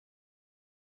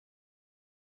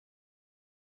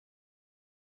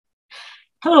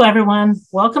Hello, everyone.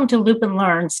 Welcome to Loop and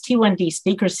Learn's T1D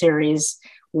speaker series,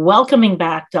 welcoming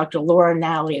back Dr. Laura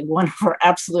Nally, one of our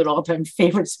absolute all-time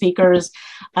favorite speakers,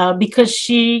 because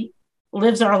she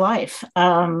lives our life,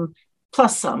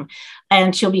 plus some.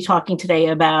 And she'll be talking today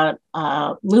about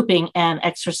looping and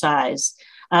exercise.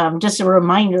 Just a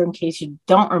reminder, in case you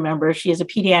don't remember, she is a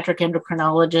pediatric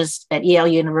endocrinologist at Yale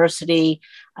University.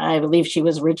 I believe she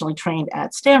was originally trained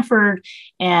at Stanford,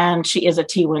 and she is a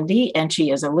T1D and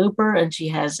she is a looper, and she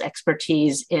has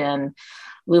expertise in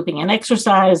looping and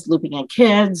exercise, looping in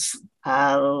kids,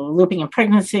 looping in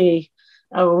pregnancy.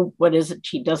 Oh, what is it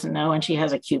she doesn't know? And she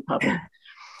has a cute puppy.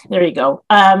 There you go.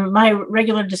 My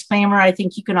regular disclaimer, I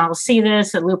think you can all see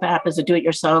this. A Loop app is a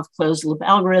do-it-yourself closed loop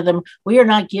algorithm. We are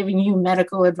not giving you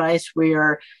medical advice. We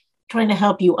are trying to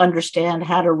help you understand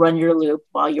how to run your loop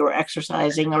while you're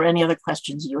exercising or any other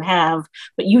questions you have.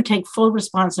 But you take full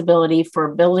responsibility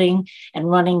for building and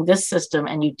running this system,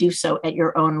 and you do so at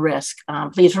your own risk.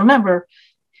 Please remember,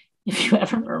 if you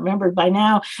haven't remembered by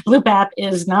now, Loop app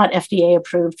is not FDA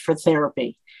approved for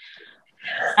therapy.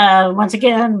 Once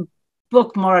again,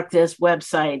 bookmark this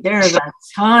website. There's a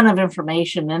ton of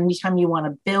information. Anytime you want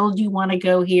to build, you want to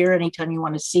go here. Anytime you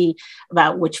want to see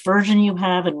about which version you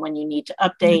have and when you need to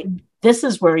update, this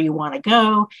is where you want to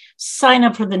go. Sign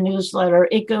up for the newsletter.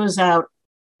 It goes out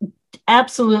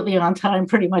absolutely on time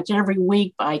pretty much every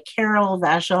week by Carol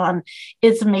Vachon.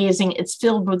 It's amazing. It's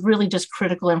filled with really just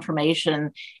critical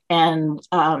information, and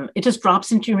it just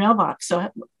drops into your mailbox. So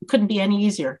it couldn't be any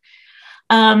easier.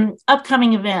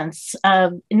 Upcoming events.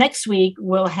 Next week,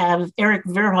 we'll have Eric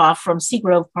Verhoff from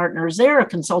Seagrove Partners. They're a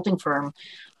consulting firm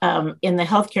in the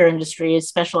healthcare industry,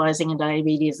 specializing in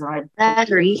diabetes. And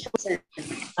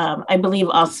I believe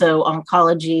also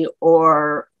oncology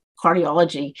or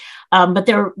cardiology, but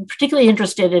they're particularly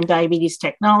interested in diabetes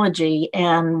technology.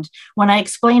 And when I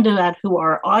explained about who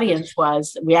our audience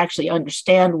was, we actually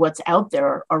understand what's out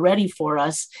there already for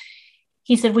us.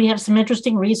 He said, we have some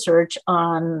interesting research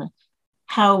on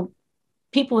how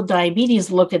people with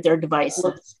diabetes look at their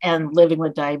devices and living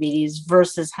with diabetes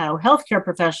versus how healthcare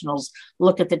professionals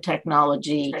look at the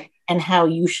technology and how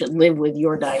you should live with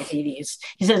your diabetes.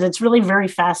 He says it's really very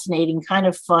fascinating, kind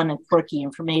of fun and quirky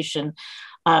information.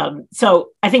 So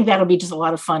I think that'll be just a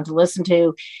lot of fun to listen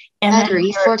to. And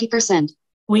battery 40%.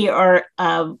 We are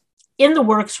in the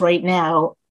works right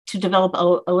now to develop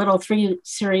a little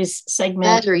 3-series segment.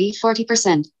 Battery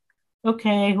 40%.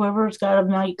 Okay, whoever's got a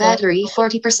mic. Battery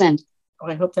 40%. Oh,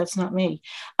 I hope that's not me.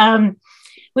 We're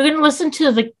going to listen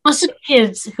to the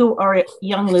kids who are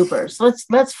young loopers. Let's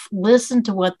listen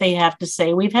to what they have to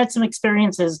say. We've had some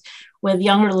experiences with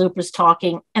younger loopers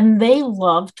talking, and they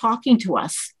love talking to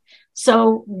us.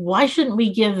 So why shouldn't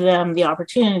we give them the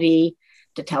opportunity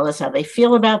to tell us how they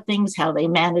feel about things, how they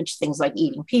manage things like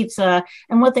eating pizza,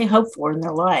 and what they hope for in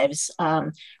their lives.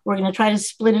 We're going to try to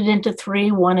split it into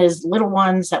 3. One is little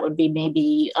ones, that would be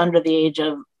maybe under the age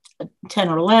of 10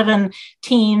 or 11,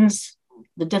 teens,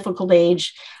 the difficult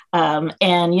age,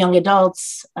 and young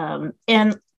adults.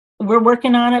 And we're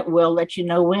working on it. We'll let you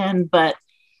know when, but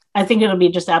I think it'll be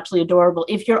just absolutely adorable.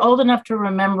 If you're old enough to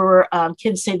remember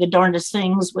Kids Say the Darndest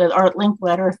Things with Art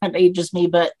Linkletter, that ages me,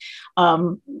 but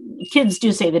kids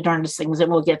do say the darndest things,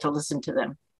 and we'll get to listen to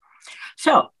them.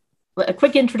 So a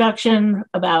quick introduction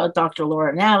about Dr.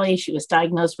 Laura Nally. She was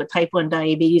diagnosed with type 1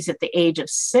 diabetes at the age of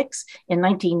 6 in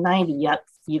 1990. Yep,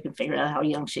 you can figure out how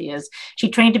young she is. She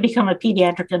trained to become a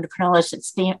pediatric endocrinologist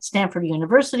at Stanford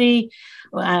University,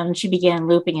 and she began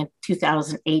looping in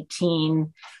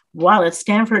 2018. While at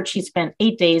Stanford, she spent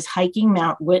 8 days hiking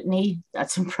Mount Whitney.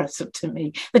 That's impressive to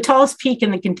me. The tallest peak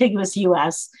in the contiguous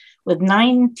US, with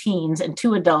 9 teens and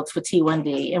 2 adults with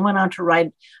T1D, and went on to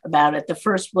write about it, the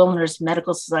first Wildnerness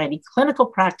Medical Society clinical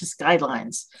practice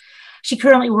guidelines. She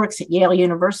currently works at Yale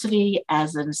University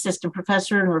as an assistant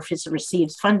professor and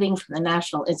receives funding from the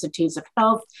National Institutes of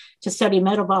Health to study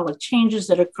metabolic changes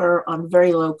that occur on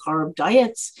very low carb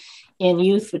diets in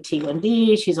youth with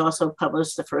T1D. She's also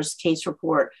published the first case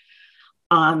report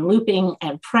on looping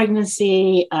and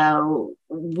pregnancy.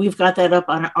 We've got that up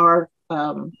on our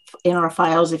in our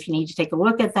files if you need to take a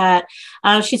look at that.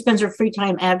 She spends her free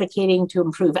time advocating to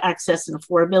improve access and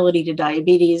affordability to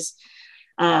diabetes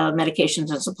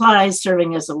medications and supplies,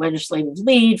 serving as a legislative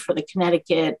lead for the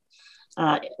Connecticut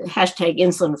hashtag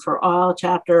Insulin for All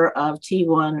chapter of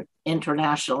T1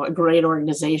 International, a great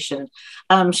organization.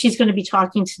 She's going to be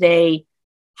talking today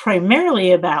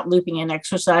primarily about looping and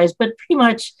exercise, but pretty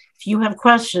much if you have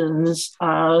questions,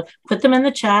 put them in the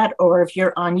chat, or if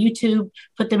you're on YouTube,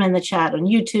 put them in the chat on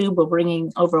YouTube. We're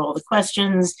bringing over all the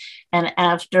questions. And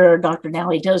after Dr.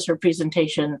 Nally does her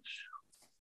presentation,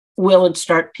 we'll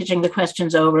start pitching the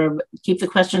questions over, keep the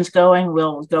questions going.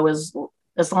 We'll go as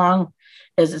long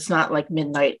as it's not like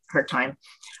midnight her time.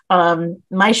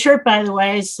 My shirt, by the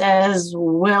way, says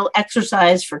we'll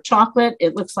exercise for chocolate.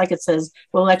 It looks like it says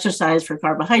we'll exercise for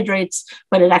carbohydrates,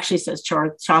 but it actually says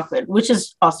chocolate, which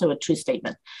is also a true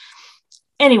statement.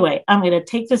 Anyway, I'm going to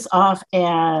take this off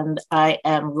and I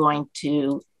am going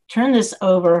to turn this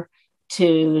over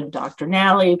to Dr.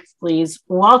 Nally. Please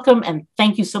welcome and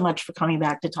thank you so much for coming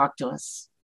back to talk to us.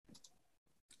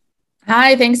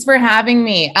 Hi, thanks for having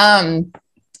me.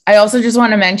 I also just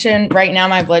want to mention right now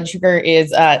my blood sugar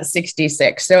is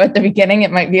 66. So at the beginning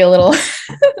it might be a little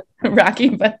rocky,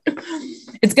 but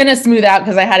it's going to smooth out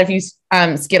because I had a few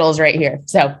Skittles right here.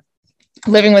 So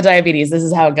living with diabetes, this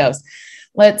is how it goes.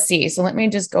 Let's see. So let me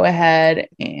just go ahead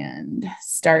and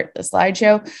start the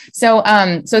slideshow.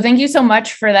 So thank you so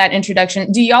much for that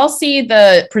introduction. Do y'all see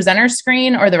the presenter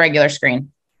screen or the regular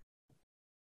screen?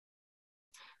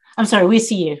 I'm sorry, we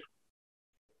see you.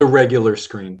 The regular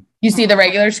screen. You see the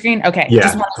regular screen? Okay. Yeah.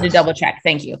 Just wanted to double check.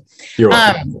 Thank you. You're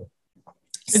welcome.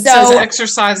 It says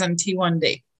exercise on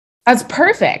T1D. That's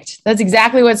perfect. That's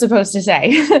exactly what it's supposed to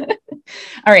say.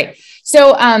 All right.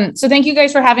 So thank you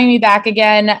guys for having me back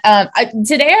again.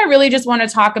 Today, I really just want to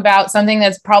talk about something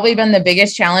that's probably been the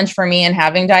biggest challenge for me in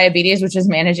having diabetes, which is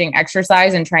managing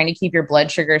exercise and trying to keep your blood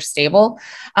sugar stable.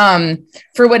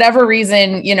 For whatever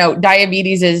reason,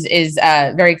 diabetes is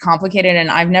very complicated, and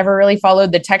I've never really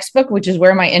followed the textbook, which is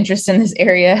where my interest in this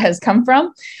area has come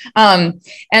from.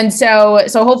 And so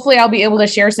hopefully I'll be able to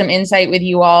share some insight with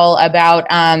you all about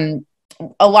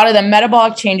a lot of the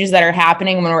metabolic changes that are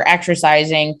happening when we're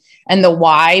exercising and the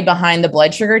why behind the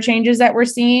blood sugar changes that we're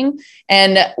seeing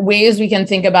and ways we can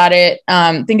think about it,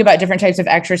 think about different types of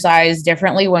exercise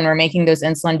differently when we're making those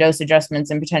insulin dose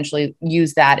adjustments and potentially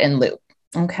use that in loop.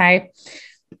 Okay.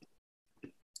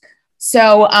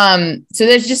 So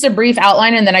there's just a brief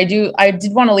outline, and then I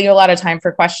did want to leave a lot of time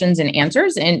for questions and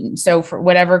answers. And so for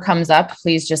whatever comes up,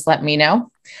 please just let me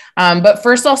know. But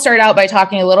first I'll start out by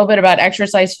talking a little bit about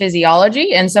exercise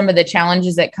physiology and some of the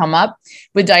challenges that come up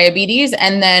with diabetes.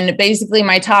 And then basically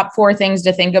my top 4 things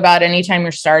to think about anytime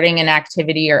you're starting an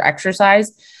activity or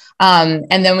exercise. And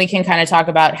then we can kind of talk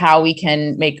about how we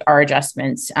can make our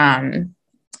adjustments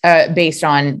based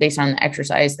on the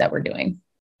exercise that we're doing.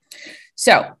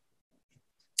 So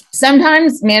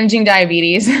sometimes managing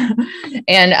diabetes and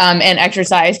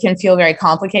exercise can feel very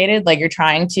complicated. Like you're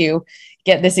trying to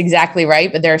get this exactly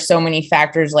right, but there are so many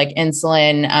factors like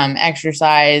insulin,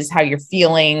 exercise, how you're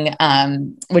feeling,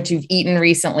 what you've eaten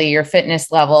recently, your fitness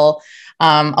level,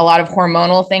 a lot of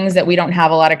hormonal things that we don't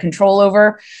have a lot of control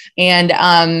over,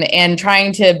 and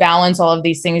trying to balance all of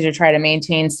these things to try to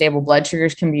maintain stable blood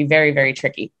sugars can be very, very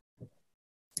tricky.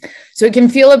 So it can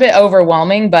feel a bit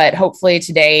overwhelming, but hopefully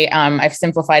today I've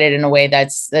simplified it in a way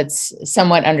that's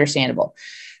somewhat understandable.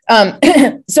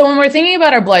 So when we're thinking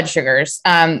about our blood sugars,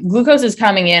 glucose is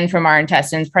coming in from our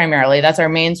intestines primarily. That's our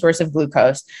main source of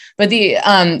glucose. But the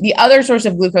other source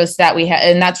of glucose that we have,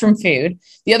 and that's from food,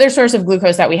 the other source of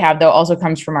glucose that we have, though, also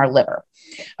comes from our liver.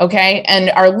 Okay. And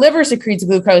our liver secretes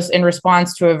glucose in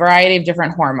response to a variety of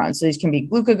different hormones. So these can be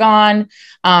glucagon,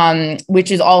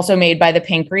 which is also made by the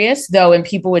pancreas, though in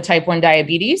people with type 1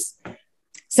 diabetes,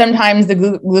 sometimes the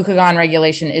glucagon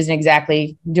regulation isn't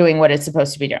exactly doing what it's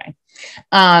supposed to be doing.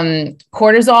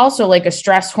 Cortisol, so like a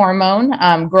stress hormone,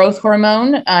 growth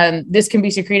hormone, this can be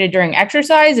secreted during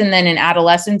exercise. And then in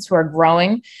adolescents who are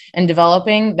growing and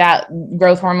developing, that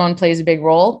growth hormone plays a big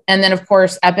role. And then of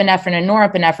course, epinephrine and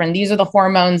norepinephrine, these are the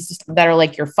hormones that are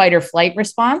like your fight or flight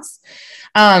response.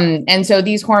 And so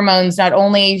these hormones not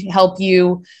only help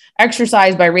you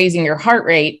exercise by raising your heart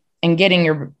rate and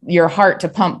getting your heart to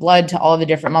pump blood to all the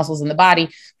different muscles in the body,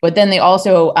 but then they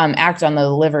also act on the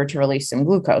liver to release some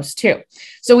glucose too.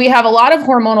 So we have a lot of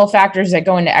hormonal factors that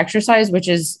go into exercise, which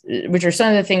are some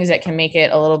of the things that can make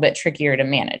it a little bit trickier to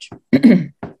manage.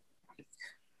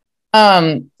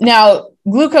 Now,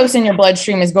 glucose in your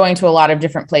bloodstream is going to a lot of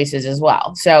different places as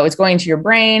well. So it's going to your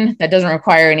brain. That doesn't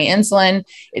require any insulin.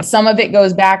 Some of it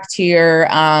goes back to your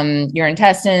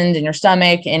intestines and your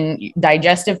stomach and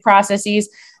digestive processes.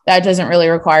 That doesn't really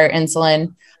require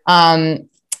insulin.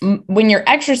 When you're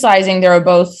exercising, there are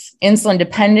both insulin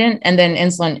dependent and then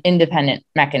insulin independent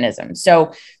mechanisms.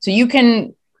 So you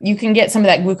can get some of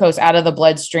that glucose out of the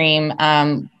bloodstream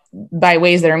by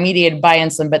ways that are mediated by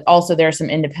insulin, but also there are some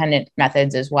independent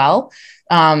methods as well,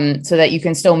 so that you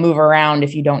can still move around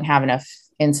if you don't have enough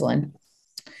insulin.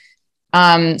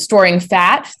 Storing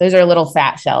fat. Those are little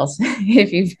fat cells.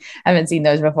 If you haven't seen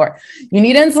those before, you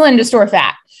need insulin to store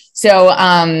fat. So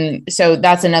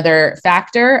that's another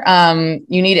factor.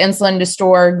 You need insulin to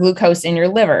store glucose in your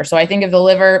liver. So I think of the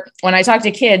liver when I talk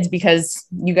to kids, because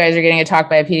you guys are getting a talk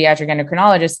by a pediatric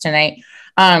endocrinologist tonight.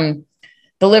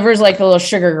 The liver is like a little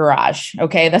sugar garage.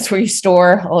 Okay. That's where you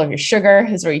store all of your sugar,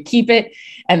 is where you keep it.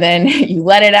 And then you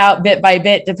let it out bit by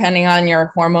bit, depending on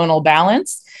your hormonal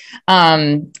balance.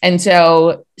 And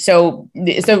so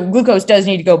glucose does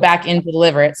need to go back into the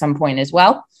liver at some point as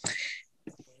well.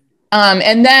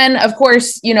 And then of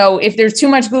course, if there's too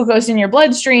much glucose in your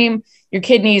bloodstream, your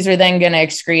kidneys are then going to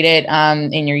excrete it,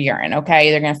 in your urine.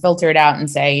 Okay. They're going to filter it out and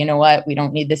say, you know what, we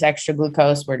don't need this extra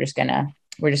glucose. We're just going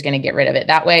to get rid of it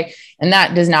that way. And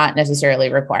that does not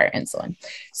necessarily require insulin.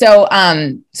 So,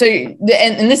 and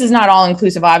this is not all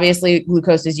inclusive. Obviously,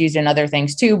 glucose is used in other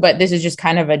things too, but this is just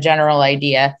kind of a general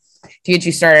idea to get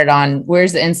you started on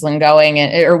where's the insulin going,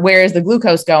 or where is the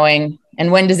glucose going,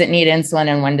 and when does it need insulin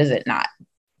and when does it not.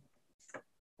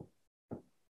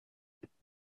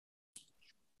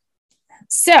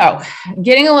 So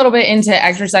getting a little bit into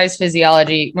exercise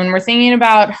physiology, when we're thinking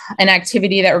about an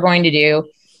activity that we're going to do,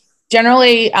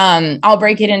 generally, I'll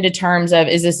break it into terms of,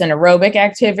 is this an aerobic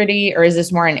activity, or is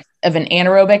this more of an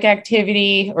anaerobic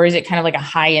activity, or is it kind of like a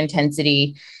high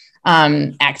intensity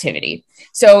activity?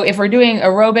 So if we're doing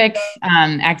aerobic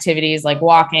activities like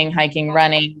walking, hiking,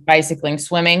 running, bicycling,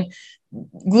 swimming,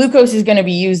 glucose is going to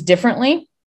be used differently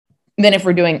than if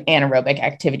we're doing anaerobic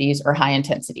activities or high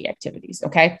intensity activities.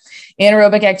 Okay.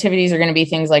 Anaerobic activities are going to be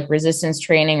things like resistance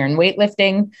training or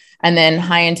weightlifting, and then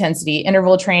high intensity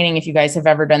interval training. If you guys have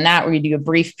ever done that, where you do a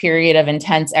brief period of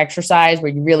intense exercise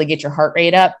where you really get your heart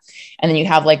rate up, and then you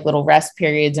have like little rest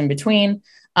periods in between,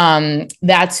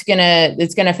 it's going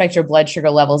to affect your blood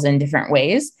sugar levels in different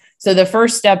ways. So the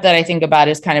first step that I think about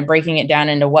is kind of breaking it down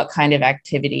into what kind of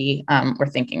activity we're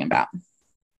thinking about.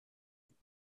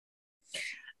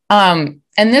 And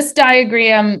this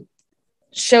diagram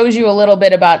shows you a little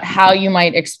bit about how you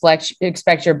might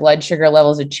expect your blood sugar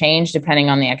levels to change depending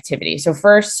on the activity. So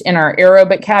first, in our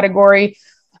aerobic category,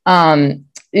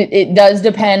 it does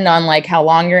depend on like how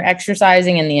long you're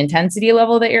exercising and the intensity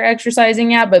level that you're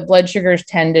exercising at, but blood sugars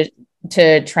tend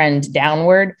to trend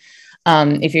downward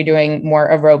if you're doing more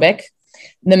aerobic.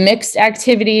 The mixed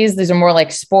activities, these are more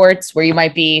like sports where you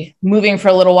might be moving for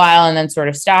a little while and then sort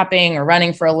of stopping, or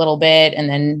running for a little bit and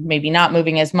then maybe not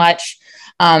moving as much.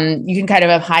 You can kind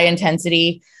of have high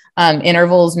intensity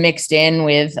intervals mixed in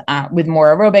with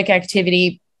more aerobic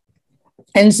activity.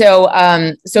 And so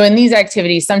in these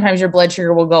activities, sometimes your blood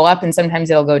sugar will go up and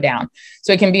sometimes it'll go down.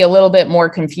 So it can be a little bit more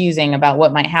confusing about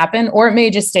what might happen, or it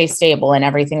may just stay stable and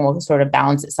everything will sort of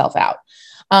balance itself out.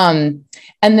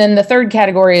 And then the third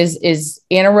category is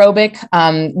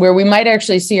anaerobic, where we might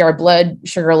actually see our blood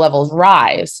sugar levels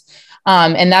rise.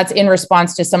 And that's in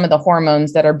response to some of the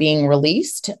hormones that are being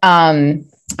released, and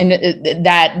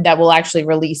that will actually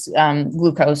release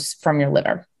glucose from your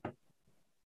liver.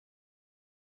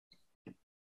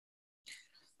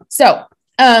 So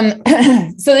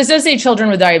this does say children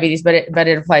with diabetes, but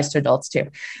it applies to adults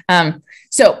too.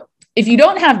 So if you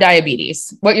don't have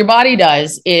diabetes, what your body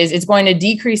does is it's going to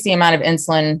decrease the amount of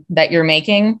insulin that you're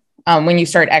making when you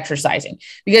start exercising,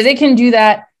 because it can do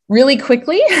that really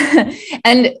quickly.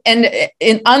 and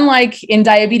unlike in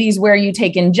diabetes where you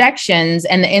take injections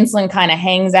and the insulin kind of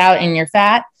hangs out in your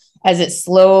fat as it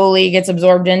slowly gets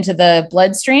absorbed into the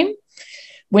bloodstream,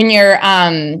 when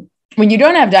you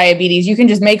don't have diabetes, you can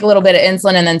just make a little bit of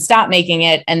insulin and then stop making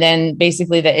it. And then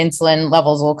basically the insulin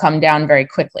levels will come down very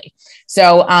quickly.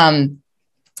 So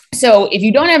if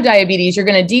you don't have diabetes, you're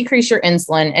going to decrease your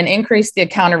insulin and increase the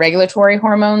counter-regulatory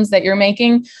hormones that you're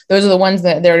making. Those are the ones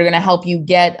that are going to help you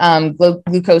get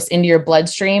glucose into your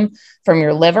bloodstream from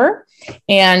your liver.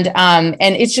 And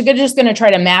it's just going to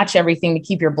try to match everything to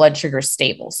keep your blood sugar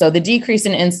stable. So the decrease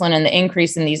in insulin and the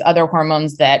increase in these other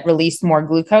hormones that release more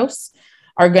glucose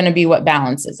are going to be what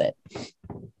balances it.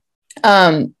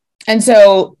 And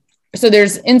so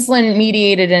there's insulin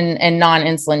mediated and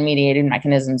non-insulin mediated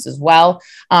mechanisms as well.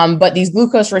 But these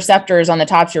glucose receptors on the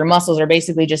tops of your muscles are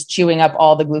basically just chewing up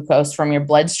all the glucose from your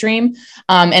bloodstream.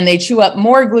 And they chew up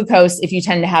more glucose if you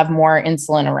tend to have more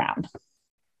insulin around.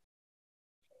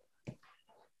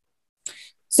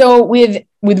 So with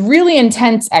really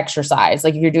intense exercise,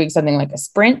 like if you're doing something like a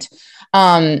sprint,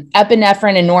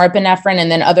 epinephrine and norepinephrine, and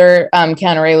then other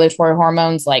counter-regulatory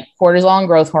hormones like cortisol and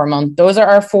growth hormone. Those are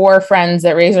our four friends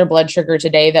that raise our blood sugar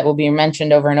today that will be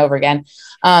mentioned over and over again.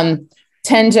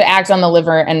 tend to act on the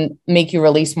liver and make you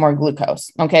release more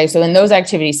glucose. Okay. So in those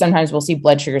activities, sometimes we'll see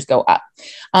blood sugars go up.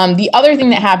 The other thing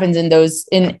that happens in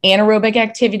anaerobic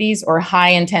activities or high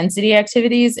intensity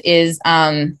activities is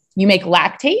you make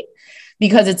lactate,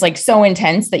 because it's like so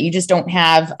intense that you just don't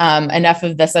have enough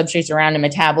of the substrates around to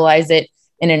metabolize it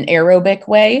in an aerobic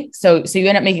way. So you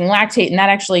end up making lactate, and that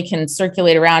actually can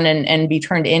circulate around and be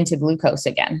turned into glucose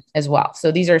again as well.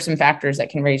 So these are some factors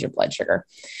that can raise your blood sugar.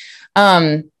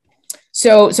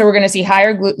 So we're going to see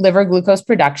higher liver glucose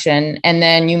production. And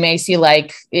then you may see,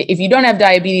 like, if you don't have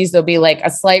diabetes, there'll be like a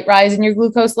slight rise in your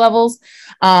glucose levels.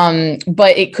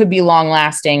 But it could be long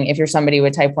lasting if you're somebody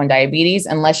with type 1 diabetes,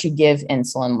 unless you give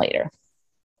insulin later.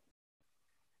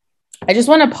 I just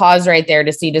want to pause right there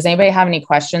to see, does anybody have any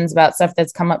questions about stuff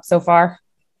that's come up so far?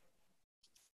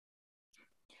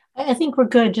 I think we're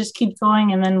good. Just keep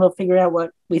going, and then we'll figure out what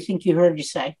we think you heard you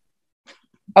say.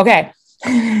 Okay.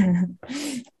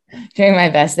 Doing my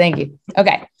best. Thank you.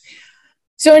 Okay.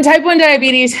 So in type 1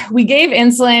 diabetes, we gave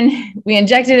insulin, we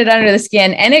injected it under the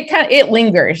skin, and it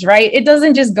lingers, right? It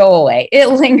doesn't just go away. It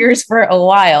lingers for a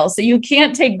while. So you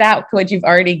can't take back what you've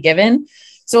already given.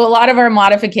 So a lot of our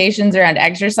modifications around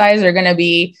exercise are going to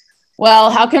be, well,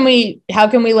 how can we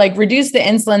like reduce the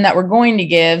insulin that we're going to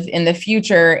give in the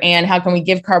future? And how can we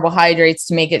give carbohydrates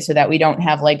to make it so that we don't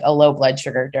have like a low blood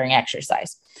sugar during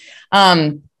exercise?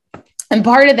 And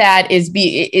part of that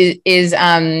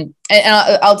and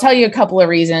I'll tell you a couple of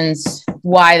reasons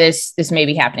why this may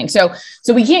be happening. So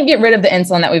we can't get rid of the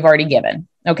insulin that we've already given.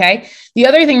 Okay. The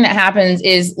other thing that happens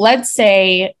is, let's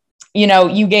say,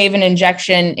 you gave an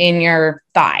injection in your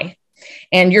thigh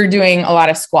and you're doing a lot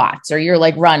of squats, or you're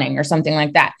like running or something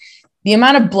like that. The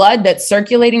amount of blood that's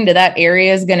circulating to that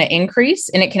area is going to increase,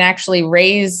 and it can actually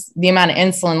raise the amount of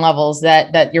insulin levels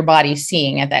that your body's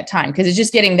seeing at that time, because it's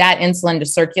just getting that insulin to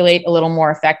circulate a little more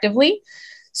effectively.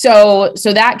 So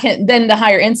that then the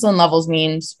higher insulin levels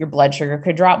means your blood sugar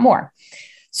could drop more.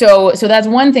 So that's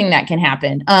one thing that can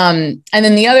happen. And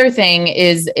then the other thing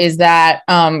is that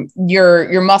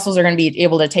your muscles are going to be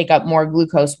able to take up more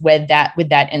glucose with that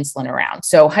insulin around.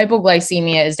 So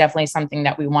hypoglycemia is definitely something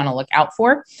that we want to look out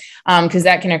for, because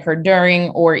that can occur during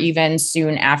or even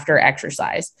soon after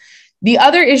exercise. The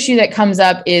other issue that comes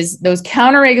up is those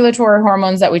counter-regulatory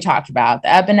hormones that we talked about, the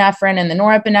epinephrine and the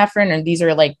norepinephrine, and these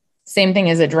are like same thing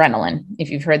as adrenaline, if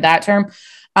you've heard that term.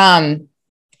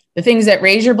 The things that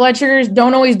raise your blood sugars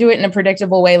don't always do it in a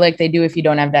predictable way like they do if you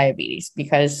don't have diabetes,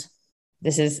 because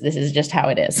this is just how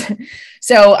it is.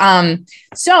 So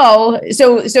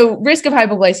risk of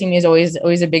hypoglycemia is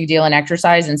always a big deal in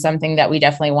exercise, and something that we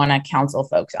definitely want to counsel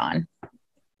folks on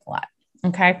a lot.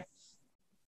 Okay.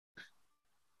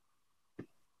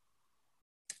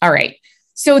 All right.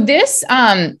 So this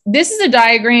is a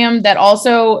diagram that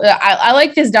also, I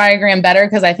like this diagram better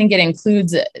because I think it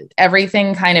includes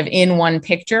everything kind of in one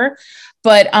picture.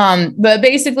 But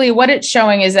basically what it's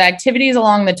showing is that activities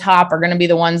along the top are going to be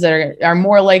the ones that are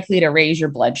more likely to raise your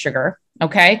blood sugar.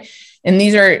 Okay. And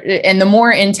the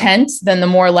more intense, then the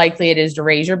more likely it is to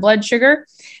raise your blood sugar.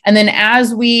 And then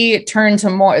as we turn to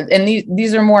more, and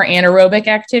these are more anaerobic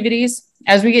activities,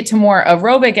 as we get to more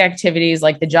aerobic activities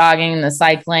like the jogging, the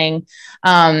cycling,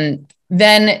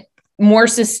 then more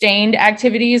sustained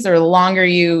activities, or the longer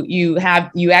you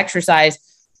exercise,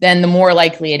 then the more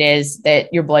likely it is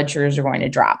that your blood sugars are going to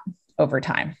drop over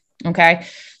time. Okay.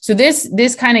 So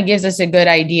this kind of gives us a good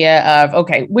idea of,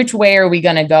 okay, which way are we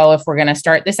going to go if we're going to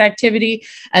start this activity?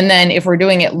 And then if we're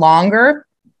doing it longer,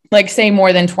 like say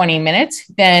more than 20 minutes,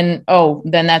 then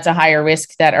that's a higher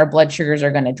risk that our blood sugars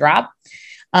are going to drop.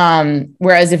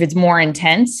 Whereas if it's more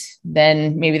intense,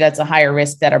 then maybe that's a higher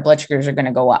risk that our blood sugars are going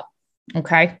to go up.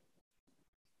 Okay.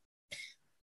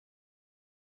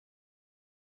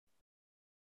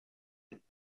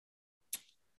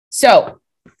 So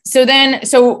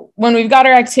when we've got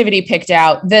our activity picked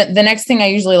out, the next thing I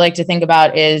usually like to think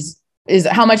about is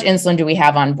how much insulin do we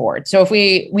have on board? So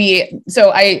if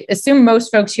so I assume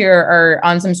most folks here are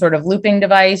on some sort of looping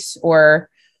device or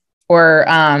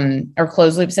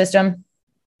closed loop system.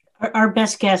 Our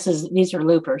best guess is these are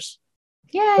loopers.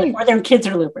 Yay. Or their kids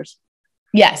are loopers.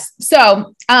 Yes.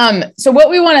 So what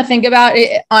we want to think about,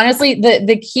 honestly,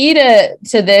 the key to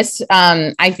this,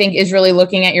 I think, is really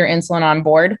looking at your insulin on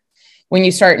board when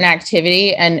you start an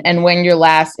activity and when your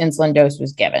last insulin dose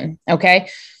was given. Okay.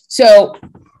 So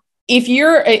if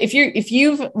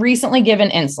you've recently given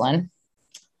insulin,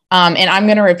 and I'm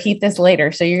going to repeat this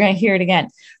later, so you're going to hear it again.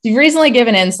 If you've recently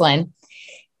given insulin,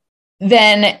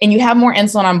 and you have more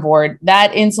insulin on board,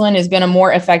 that insulin is going to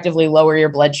more effectively lower your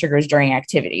blood sugars during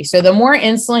activity. So the more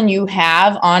insulin you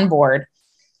have on board,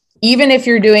 even if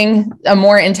you're doing a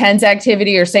more intense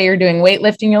activity, or say you're doing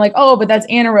weightlifting, you're like, oh, but that's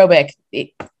anaerobic.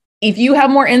 If you have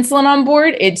more insulin on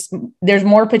board, there's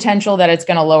more potential that it's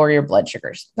going to lower your blood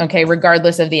sugars. Okay.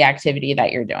 Regardless of the activity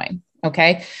that you're doing.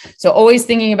 Okay. So always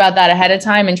thinking about that ahead of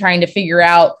time and trying to figure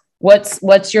out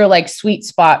what's your like sweet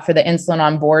spot for the insulin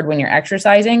on board when you're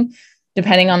exercising,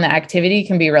 depending on the activity,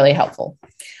 can be really helpful.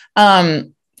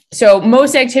 So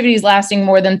most activities lasting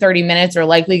more than 30 minutes are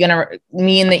likely going to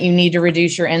mean that you need to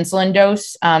reduce your insulin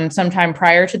dose sometime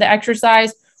prior to the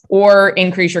exercise, or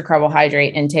increase your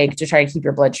carbohydrate intake to try to keep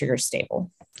your blood sugar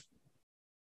stable.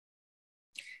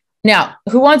 Now,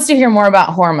 who wants to hear more about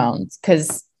hormones?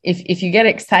 Because if you get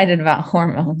excited about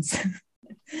hormones,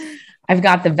 I've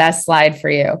got the best slide for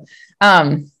you.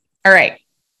 All right.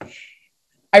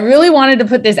 I really wanted to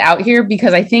put this out here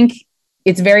because I think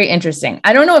it's very interesting.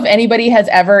 I don't know if anybody has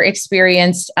ever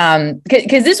experienced,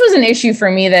 because this was an issue for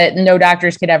me that no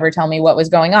doctors could ever tell me what was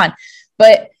going on.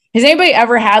 But has anybody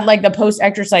ever had like the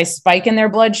post-exercise spike in their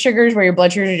blood sugars, where your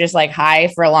blood sugars are just like high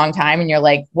for a long time and you're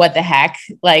like, what the heck?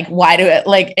 Like, why do it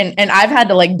like, and I've had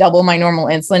to like double my normal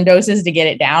insulin doses to get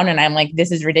it down. And I'm like,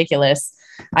 this is ridiculous.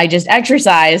 I just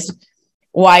exercised.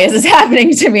 Why is this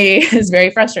happening to me? It's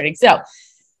very frustrating. So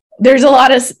there's a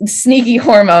lot of sneaky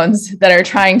hormones that are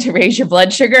trying to raise your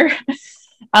blood sugar.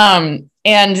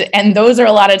 And those are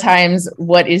a lot of times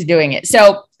what is doing it.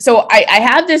 So I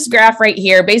have this graph right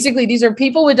here. Basically, these are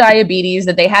people with diabetes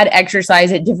that they had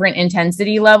exercise at different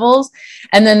intensity levels.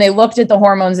 And then they looked at the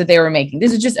hormones that they were making.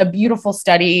 This is just a beautiful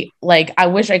study. Like, I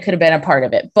wish I could have been a part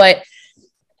of it, but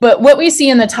what we see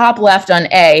in the top left on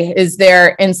A is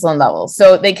their insulin levels.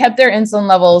 So they kept their insulin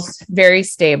levels very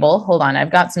stable. Hold on,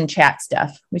 I've got some chat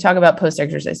stuff. We talk about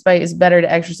post-exercise spike. It's better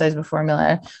to exercise before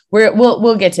meal.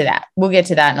 We'll get to that. We'll get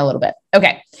to that in a little bit.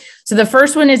 Okay, so the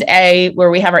first one is A, where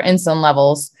we have our insulin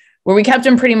levels, where we kept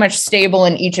them pretty much stable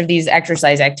in each of these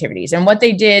exercise activities. And what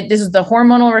they did, this is the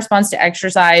hormonal response to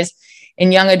exercise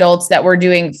in young adults that were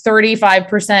doing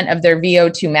 35% of their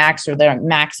VO2 max, or their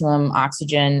maximum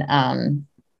oxygen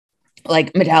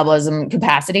like metabolism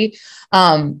capacity,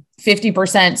 50%,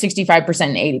 65%,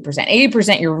 and 80%.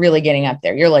 80%, you're really getting up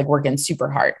there. You're like working super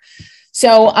hard.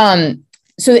 So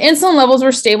the insulin levels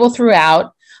were stable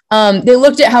throughout. They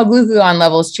looked at how glucagon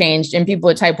levels changed in people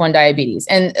with type 1 diabetes.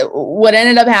 And what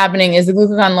ended up happening is the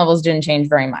glucagon levels didn't change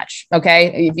very much.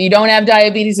 Okay. If you don't have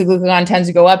diabetes, the glucagon tends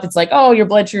to go up. It's like, oh, your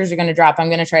blood sugars are going to drop. I'm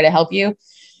going to try to help you.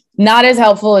 Not as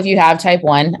helpful if you have type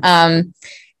 1.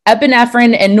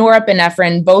 Epinephrine and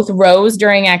norepinephrine both rose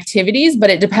during activities, but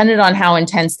it depended on how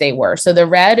intense they were. So the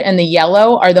red and the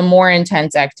yellow are the more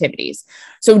intense activities.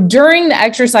 So during the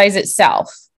exercise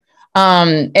itself,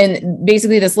 and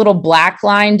basically this little black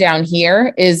line down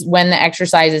here is when the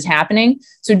exercise is happening.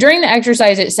 So during the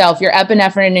exercise itself, your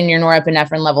epinephrine and your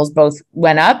norepinephrine levels both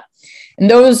went up. And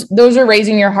those are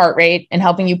raising your heart rate and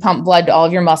helping you pump blood to all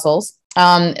of your muscles.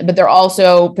 But they're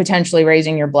also potentially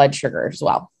raising your blood sugar as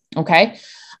well. Okay.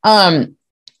 And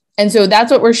so that's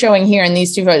what we're showing here in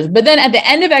these two photos. But then at the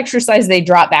end of exercise, they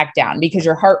drop back down because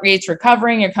your heart rate's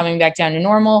recovering. You're coming back down to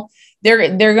normal. They're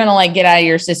going to like get out of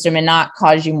your system and not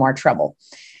cause you more trouble.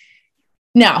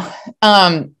 Now,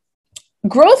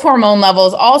 growth hormone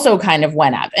levels also kind of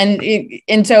went up.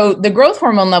 And so the growth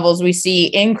hormone levels we see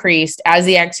increased as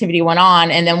the activity went on.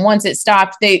 And then once it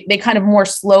stopped, they kind of more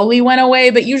slowly went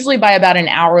away, but usually by about an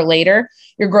hour later,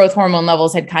 your growth hormone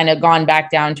levels had kind of gone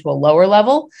back down to a lower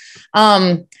level.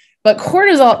 But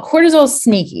cortisol is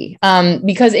sneaky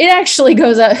because it actually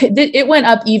goes up. It went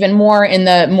up even more in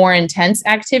the more intense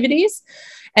activities,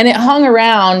 and it hung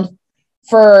around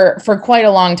for quite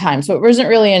a long time. So it wasn't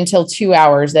really until 2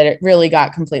 hours that it really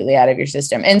got completely out of your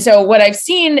system. And so what I've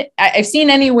seen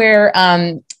anywhere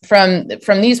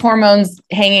from these hormones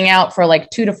hanging out for like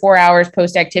 2 to 4 hours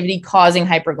post activity, causing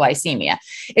hyperglycemia.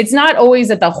 It's not always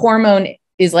that the hormone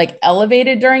is like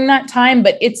elevated during that time,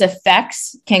 but its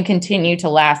effects can continue to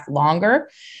last longer.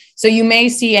 So you may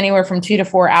see anywhere from 2 to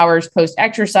 4 hours post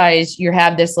exercise, you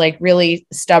have this like really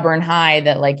stubborn high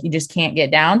that like you just can't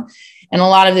get down. And a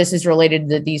lot of this is related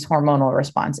to these hormonal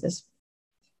responses.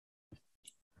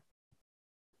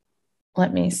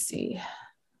 Let me see.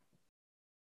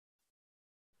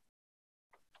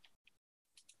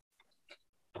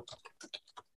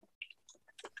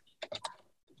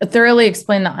 Thoroughly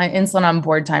explain the insulin on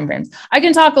board timeframes. I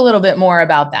can talk a little bit more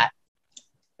about that.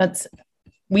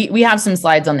 We have some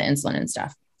slides on the insulin and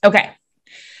stuff. Okay.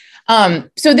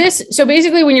 So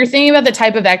basically when you're thinking about the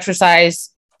type of exercise,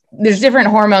 there's different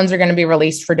hormones are going to be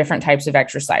released for different types of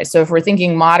exercise. So if we're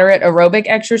thinking moderate aerobic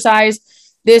exercise,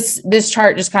 this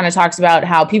chart just kind of talks about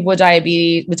how people with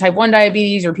diabetes, with type 1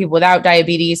 diabetes or people without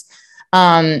diabetes,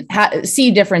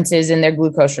 see differences in their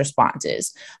glucose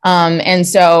responses. And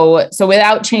so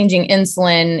without changing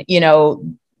insulin,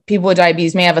 people with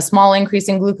diabetes may have a small increase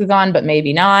in glucagon, but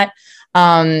maybe not.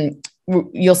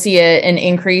 You'll see an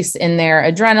increase in their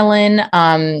adrenaline,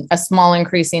 a small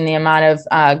increase in the amount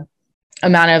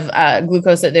of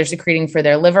glucose that they're secreting for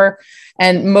their liver.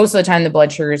 And most of the time, the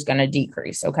blood sugar is going to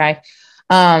decrease. Okay.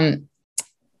 Then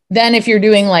if you're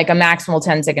doing like a maximal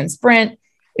 10-second sprint,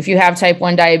 if you have type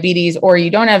 1 diabetes or you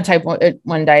don't have type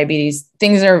 1 diabetes,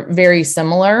 things are very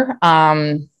similar.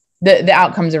 The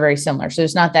outcomes are very similar. So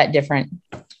it's not that different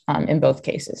in both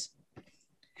cases.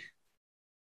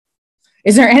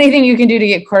 Is there anything you can do to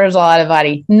get cortisol out of the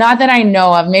body? Not that I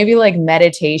know of, maybe like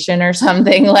meditation or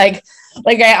something. Like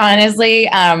I honestly,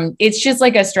 it's just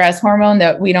like a stress hormone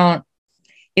that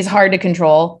it's hard to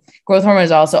control. Growth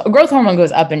hormone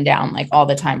goes up and down like all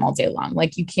the time, all day long.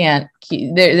 Like you can't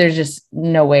there's just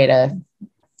no way to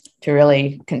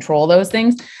really control those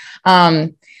things.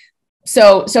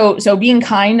 So being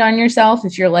kind on yourself,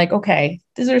 if you're like, okay,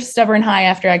 these are stubborn high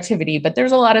after activity, but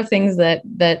there's a lot of things that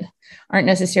aren't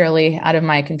necessarily out of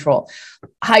my control.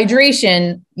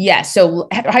 Hydration. Yes. So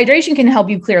hydration can help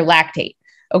you clear lactate.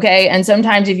 Okay. And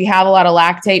sometimes if you have a lot of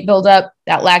lactate buildup,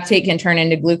 that lactate can turn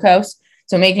into glucose.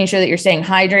 So making sure that you're staying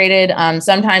hydrated.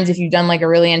 Sometimes if you've done like a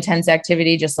really intense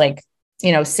activity, just like,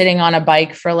 sitting on a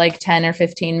bike for like 10 or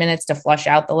 15 minutes to flush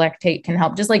out the lactate can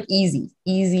help. Just like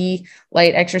easy,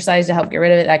 light exercise to help get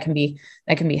rid of it. That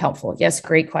can be helpful. Yes.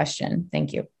 Great question.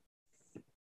 Thank you.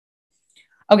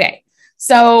 Okay.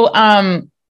 So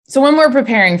when we're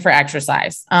preparing for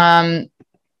exercise,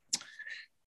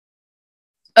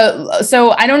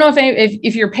 so I don't know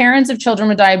if you're parents of children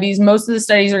with diabetes, most of the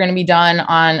studies are going to be done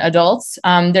on adults.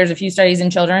 There's a few studies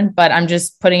in children, but I'm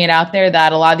just putting it out there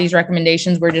that a lot of these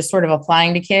recommendations we're just sort of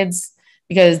applying to kids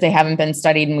because they haven't been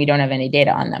studied and we don't have any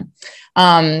data on them.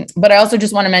 But I also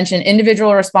just want to mention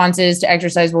individual responses to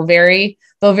exercise will vary.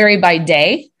 They'll vary by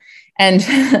day and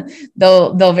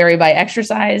they'll vary by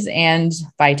exercise and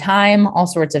by time, all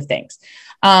sorts of things.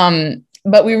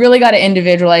 But we really got to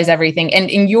individualize everything. And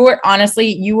honestly,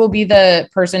 you will be the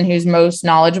person who's most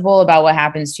knowledgeable about what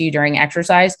happens to you during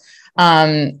exercise.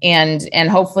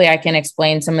 And hopefully I can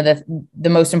explain some of the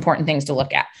most important things to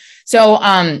look at. So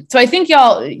I think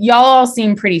y'all all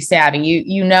seem pretty savvy.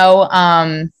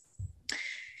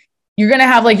 You're going to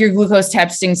have like your glucose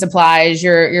testing supplies,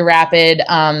 your rapid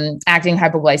acting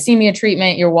hypoglycemia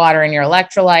treatment, your water and your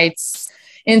electrolytes,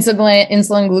 insulin,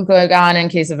 glucagon in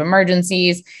case of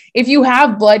emergencies. If you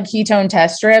have blood ketone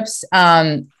test strips,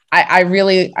 I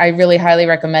really highly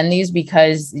recommend these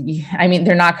because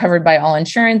they're not covered by all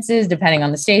insurances, depending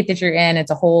on the state that you're in.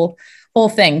 It's a whole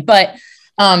thing. But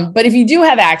if you do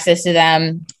have access to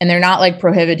them and they're not like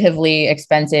prohibitively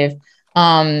expensive,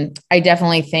 I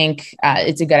definitely think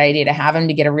it's a good idea to have them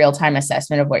to get a real-time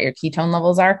assessment of what your ketone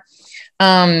levels are.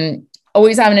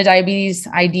 Always having a diabetes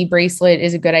ID bracelet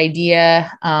is a good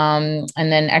idea. And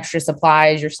then extra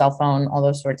supplies, your cell phone, all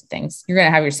those sorts of things. You're going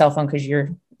to have your cell phone because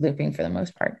you're looping for the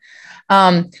most part.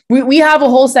 We have a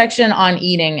whole section on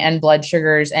eating and blood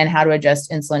sugars and how to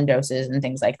adjust insulin doses and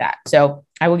things like that. So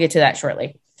I will get to that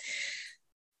shortly.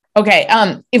 Okay.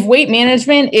 If weight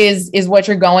management is what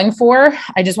you're going for,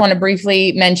 I just want to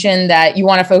briefly mention that you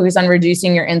want to focus on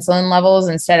reducing your insulin levels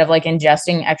instead of like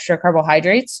ingesting extra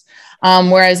carbohydrates.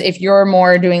 Whereas if you're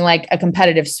more doing like a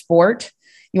competitive sport,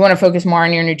 you want to focus more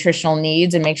on your nutritional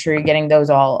needs and make sure you're getting those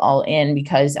all in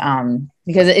because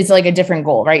it's like a different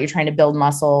goal, right? You're trying to build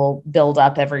muscle, build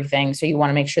up everything. So you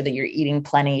want to make sure that you're eating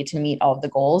plenty to meet all of the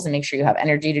goals and make sure you have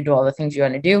energy to do all the things you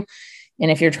want to do. And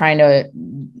if you're trying to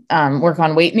work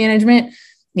on weight management,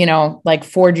 like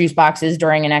 4 juice boxes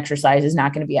during an exercise is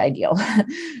not going to be ideal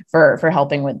for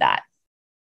helping with that.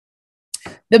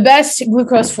 The best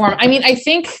glucose form. I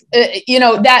think,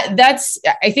 that's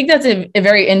a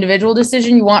very individual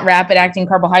decision. You want rapid acting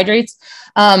carbohydrates.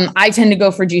 I tend to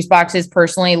go for juice boxes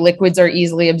personally. Liquids are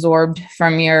easily absorbed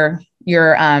from your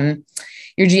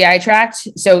GI tract.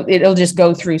 So it'll just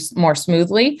go through more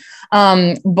smoothly.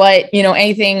 But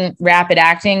anything rapid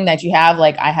acting that you have,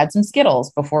 like I had some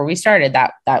Skittles before we started,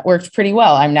 that worked pretty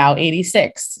well. I'm now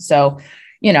 86. So,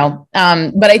 but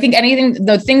I think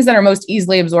the things that are most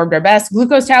easily absorbed are best.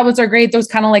 Glucose tablets are great. Those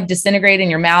kind of like disintegrate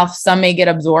in your mouth. Some may get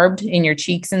absorbed in your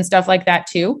cheeks and stuff like that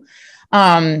too.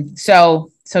 So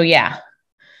yeah.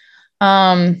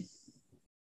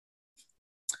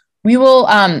 We will,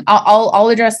 I'll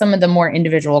address some of the more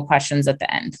individual questions at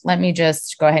the end. Let me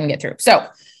just go ahead and get through. So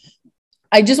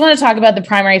I just want to talk about the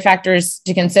primary factors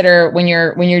to consider when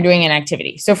you're doing an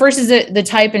activity. So first is the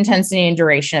type, intensity, and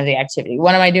duration of the activity.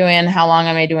 What am I doing? How long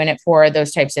am I doing it for?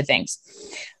 Those types of things.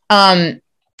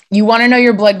 You want to know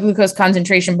your blood glucose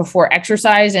concentration before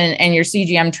exercise and your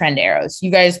CGM trend arrows. You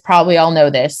guys probably all know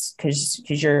this because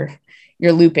you're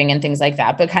looping and things like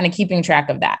that, but kind of keeping track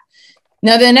of that.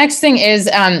 Now, the next thing is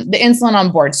the insulin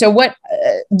on board. So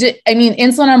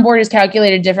insulin on board is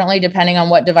calculated differently depending on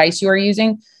what device you are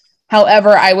using.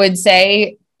 However, I would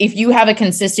say if you have a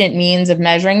consistent means of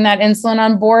measuring that insulin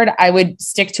on board, I would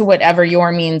stick to whatever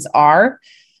your means are.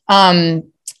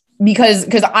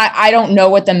 Because I don't know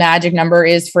what the magic number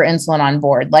is for insulin on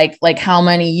board, like how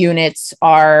many units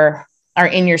are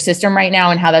in your system right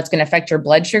now and how that's going to affect your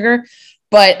blood sugar.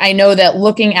 But I know that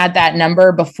looking at that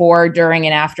number before, during,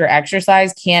 and after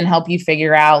exercise can help you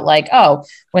figure out like, oh,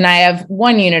 when I have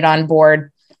 1 unit on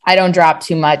board, I don't drop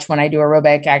too much when I do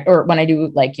aerobic or when I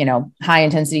do high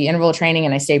intensity interval training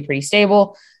and I stay pretty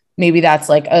stable. Maybe that's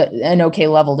like an okay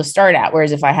level to start at.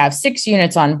 Whereas if I have 6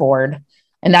 units on board,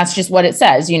 and that's just what it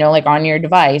says, like on your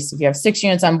device, if you have 6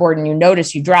 units on board and you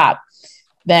notice you drop,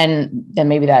 then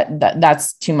maybe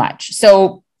that's too much.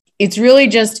 So it's really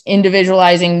just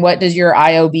individualizing what does your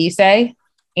IOB say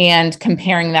and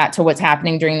comparing that to what's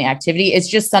happening during the activity. It's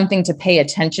just something to pay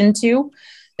attention to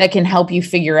that can help you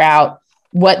figure out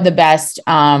what the best,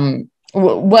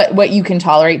 what you can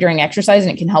tolerate during exercise,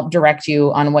 and it can help direct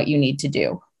you on what you need to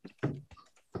do.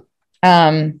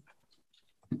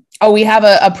 We have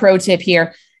a pro tip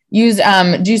here. Use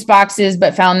juice boxes,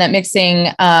 but found that mixing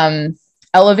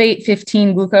Elevate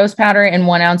 15 glucose powder in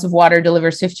 1 ounce of water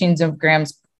delivers 15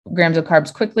 grams of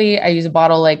carbs quickly. I use a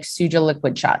bottle like Suja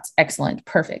liquid shots. Excellent.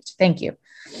 Perfect. Thank you.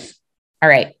 All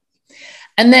right.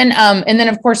 And then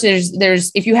of course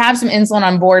there's, if you have some insulin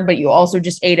on board, but you also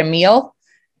just ate a meal,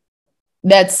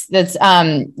 it's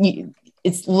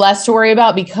less to worry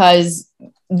about because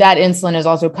that insulin is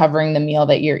also covering the meal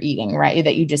that you're eating, right?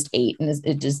 That you just ate and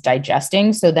it's just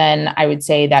digesting. So then I would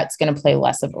say that's going to play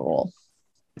less of a role.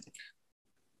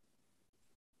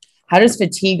 How does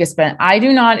fatigue affect? I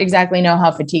do not exactly know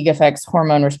how fatigue affects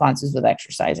hormone responses with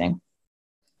exercising.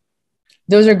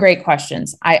 Those are great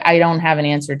questions. I don't have an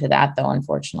answer to that though,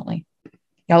 unfortunately.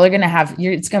 Y'all are going to have,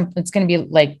 it's going to be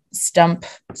like stump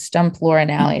Laura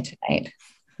Nally tonight,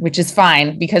 which is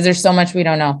fine because there's so much we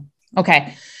don't know.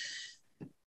 Okay.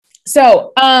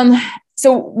 So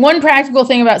one practical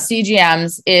thing about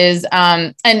CGMs is,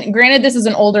 and granted, this is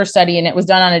an older study and it was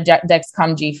done on a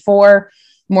Dexcom G4.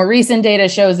 More recent data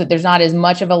shows that there's not as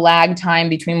much of a lag time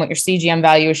between what your CGM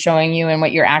value is showing you and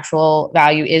what your actual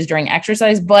value is during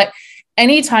exercise. But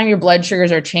anytime your blood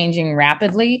sugars are changing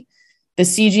rapidly, the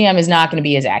CGM is not going to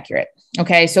be as accurate.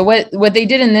 Okay. So what they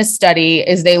did in this study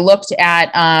is they looked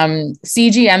at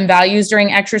CGM values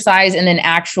during exercise and then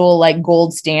actual like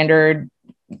gold standard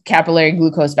capillary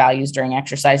glucose values during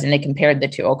exercise. And they compared the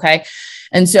two. Okay.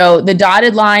 And so the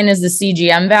dotted line is the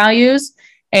CGM values.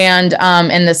 And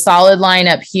the solid line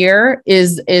up here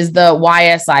is the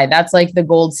YSI. That's like the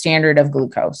gold standard of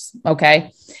glucose.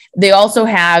 Okay. They also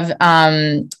have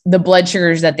the blood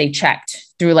sugars that they checked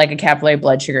through like a capillary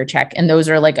blood sugar check. And those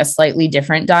are like a slightly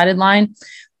different dotted line.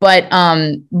 But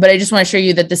I just want to show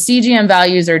you that the CGM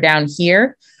values are down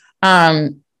here.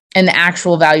 And the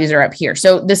actual values are up here.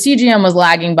 So the CGM was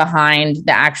lagging behind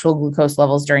the actual glucose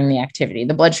levels during the activity.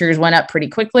 The blood sugars went up pretty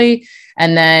quickly.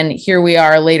 And then here we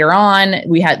are later on,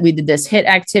 we did this HIIT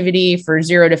activity for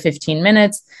 0 to 15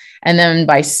 minutes. And then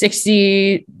by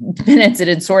 60 minutes, it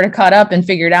had sort of caught up and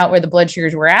figured out where the blood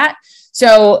sugars were at.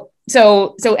 So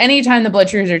anytime the blood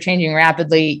sugars are changing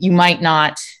rapidly, you might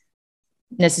not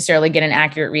necessarily get an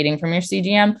accurate reading from your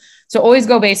CGM. So always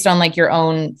go based on like your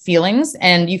own feelings,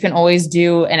 and you can always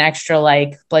do an extra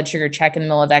like blood sugar check in the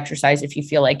middle of exercise if you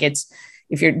feel like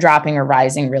if you're dropping or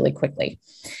rising really quickly.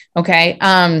 Okay.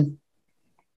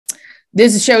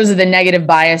 This shows the negative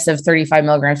bias of 35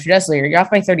 milligrams per deciliter. You're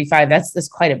off by 35. That's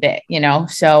quite a bit,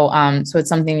 So it's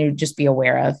something to just be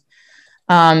aware of.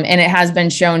 And it has been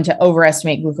shown to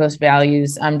overestimate glucose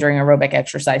values during aerobic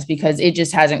exercise because it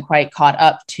just hasn't quite caught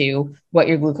up to what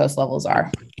your glucose levels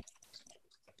are.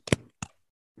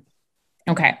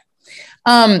 Okay.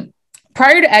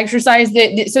 Prior to exercise,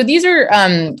 so these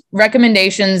are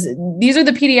recommendations. These are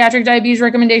the pediatric diabetes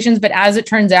recommendations, but as it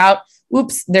turns out,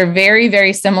 they're very,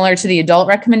 very similar to the adult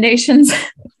recommendations.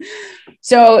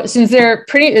 So since they're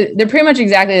pretty much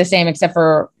exactly the same, except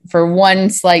for one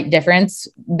slight difference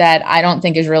that I don't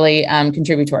think is really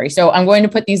contributory. So I'm going to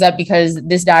put these up because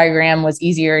this diagram was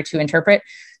easier to interpret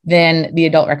than the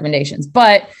adult recommendations.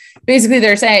 But basically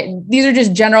they're saying these are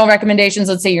just general recommendations.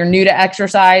 Let's say you're new to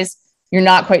exercise. You're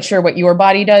not quite sure what your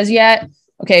body does yet.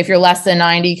 Okay, if you're less than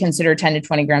 90, consider 10 to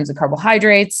 20 grams of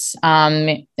carbohydrates.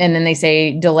 And then they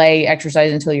say delay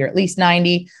exercise until you're at least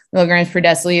 90 milligrams per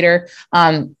deciliter.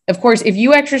 Of course, if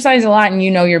you exercise a lot and you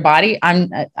know your body,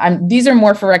 these are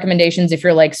more for recommendations if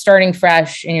you're like starting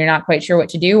fresh and you're not quite sure what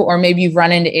to do, or maybe you've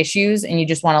run into issues and you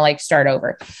just want to like start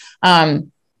over.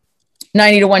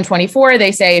 90 to 124,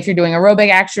 they say if you're doing aerobic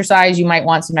exercise, you might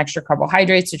want some extra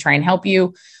carbohydrates to try and help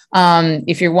you.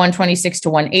 If you're 126 to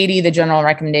 180, the general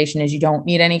recommendation is you don't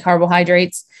need any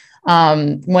carbohydrates.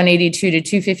 182 to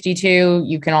 252,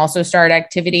 you can also start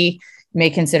activity. You may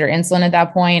consider insulin at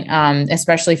that point,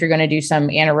 especially if you're going to do some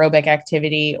anaerobic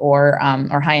activity or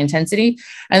high intensity.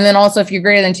 And then also if you're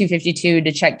greater than 252,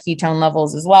 to check ketone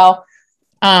levels as well.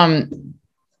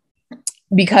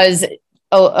 Because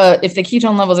if the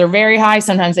ketone levels are very high,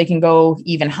 sometimes they can go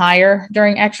even higher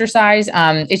during exercise.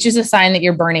 It's just a sign that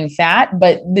you're burning fat,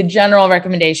 but the general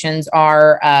recommendations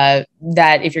are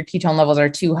that if your ketone levels are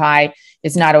too high,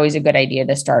 it's not always a good idea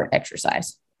to start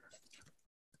exercise.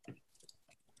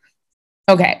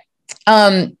 Okay.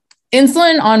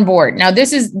 Insulin on board. Now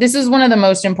this is one of the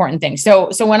most important things. So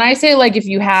when I say like, if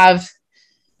you have,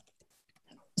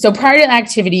 so prior to the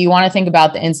activity, you want to think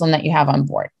about the insulin that you have on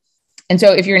board. And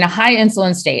so if you're in a high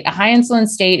insulin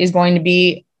state is going to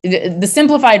be, the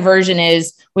simplified version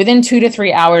is within 2 to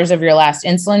 3 hours of your last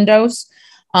insulin dose.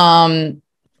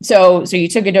 So you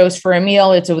took a dose for a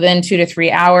meal, it's within 2 to 3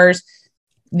 hours.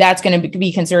 That's going to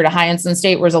be considered a high insulin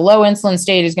state, whereas a low insulin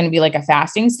state is going to be like a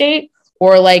fasting state,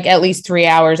 or like at least 3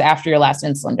 hours after your last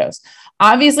insulin dose.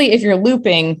 Obviously, if you're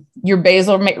looping, your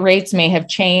basal rates may have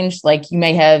changed. Like you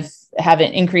may have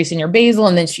an increase in your basal,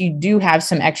 and then you do have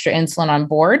some extra insulin on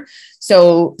board.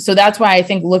 So that's why I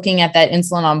think looking at that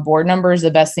insulin on board number is the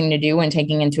best thing to do when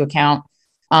taking into account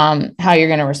how you're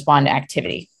going to respond to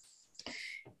activity.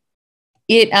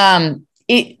 There's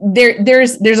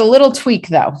a little tweak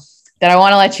though that I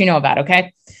want to let you know about.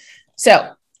 Okay.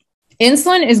 So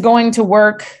insulin is going to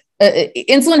work.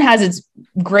 Insulin has its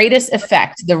greatest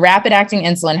effect. The rapid acting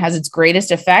insulin has its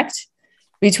greatest effect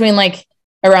between like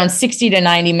around 60 to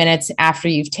 90 minutes after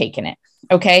you've taken it.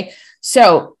 Okay.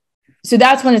 So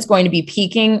that's when it's going to be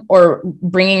peaking or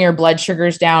bringing your blood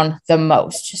sugars down the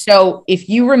most. So if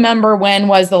you remember when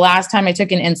was the last time I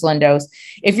took an insulin dose,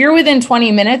 if you're within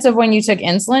 20 minutes of when you took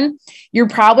insulin, you're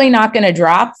probably not going to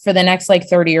drop for the next like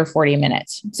 30 or 40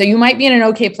 minutes. So you might be in an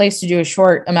okay place to do a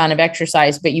short amount of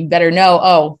exercise, but you better know,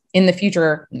 oh, in the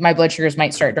future, my blood sugars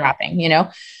might start dropping, you know?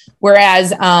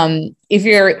 Whereas if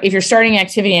you're starting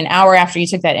activity an hour after you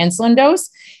took that insulin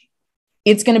dose,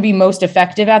 it's going to be most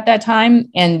effective at that time.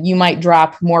 And you might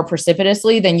drop more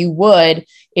precipitously than you would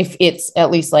if it's at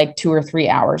least like 2 or 3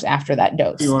 hours after that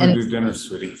dose. You want to do dinner,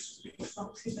 sweetie?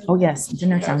 Oh yes.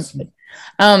 Dinner sounds good.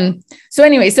 So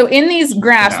anyway, so in these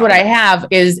graphs, what I have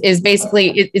is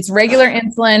basically it's regular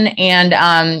insulin and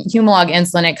Humalog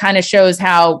insulin. It kind of shows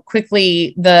how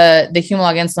quickly the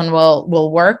Humalog insulin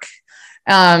will work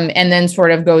and then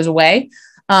sort of goes away.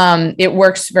 It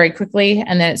works very quickly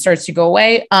and then it starts to go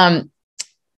away.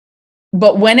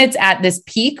 But when it's at this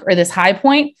peak or this high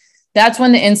point, that's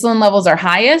when the insulin levels are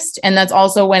highest. And that's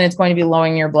also when it's going to be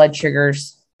lowering your blood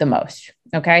sugars the most.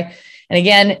 Okay. And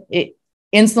again,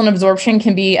 insulin absorption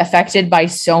can be affected by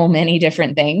so many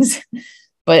different things,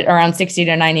 but around 60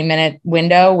 to 90 minute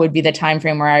window would be the time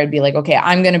frame where I would be like, okay,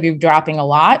 I'm going to be dropping a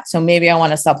lot. So maybe I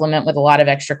want to supplement with a lot of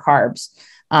extra carbs.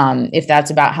 If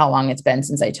that's about how long it's been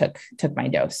since I took my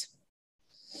dose.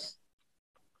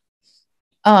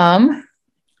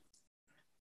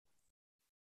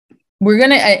 We're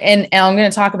going to, and I'm going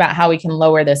to talk about how we can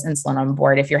lower this insulin on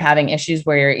board. If you're having issues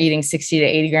where you're eating 60 to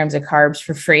 80 grams of carbs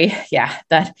for free. Yeah,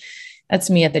 that's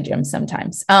me at the gym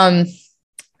sometimes.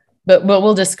 But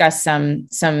we'll discuss some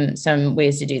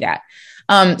ways to do that.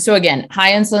 So again,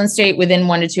 high insulin state within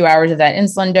 1 to 2 hours of that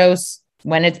insulin dose,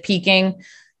 when it's peaking,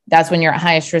 that's when you're at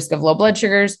highest risk of low blood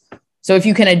sugars. So if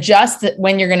you can adjust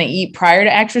when you're going to eat prior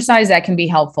to exercise, that can be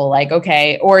helpful. Like,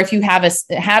 okay, or if you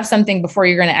have something before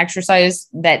you're going to exercise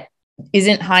that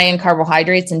isn't high in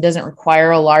carbohydrates and doesn't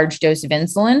require a large dose of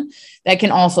insulin, that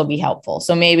can also be helpful.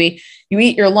 So maybe you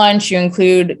eat your lunch, you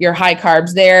include your high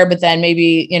carbs there, but then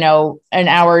maybe, an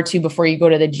hour or two before you go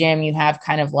to the gym, you have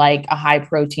kind of like a high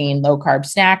protein, low carb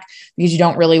snack because you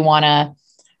don't really want to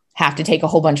have to take a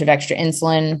whole bunch of extra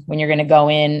insulin when you're going to go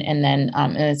in and then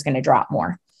and it's going to drop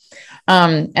more.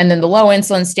 And then the low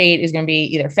insulin state is going to be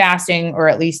either fasting or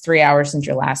at least 3 hours since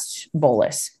your last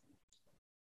bolus.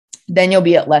 Then you'll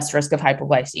be at less risk of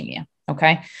hypoglycemia.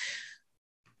 Okay.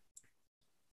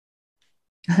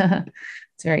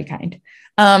 It's very kind.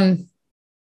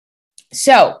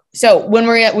 So when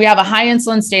we have a high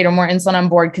insulin state or more insulin on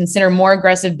board, consider more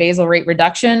aggressive basal rate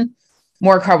reduction,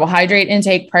 more carbohydrate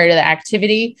intake prior to the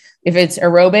activity, if it's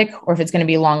aerobic or if it's going to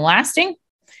be long lasting.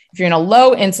 If you're in a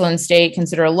low insulin state,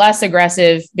 consider a less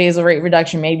aggressive basal rate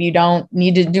reduction. Maybe you don't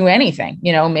need to do anything.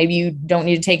 Maybe you don't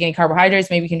need to take any carbohydrates.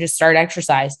 Maybe you can just start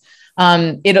exercise.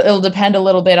 It'll depend a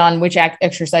little bit on which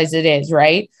exercise it is,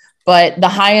 right? But the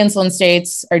high insulin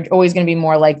states are always going to be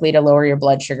more likely to lower your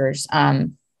blood sugars.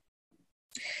 And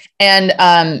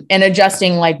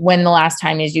adjusting like when the last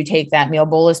time is you take that meal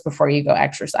bolus before you go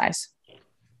exercise.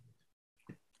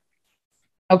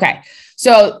 Okay.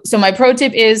 So my pro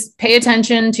tip is pay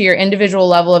attention to your individual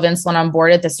level of insulin on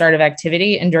board at the start of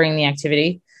activity and during the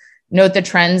activity. Note the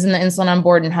trends in the insulin on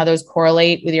board and how those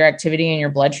correlate with your activity and your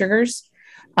blood sugars.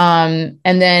 And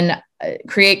then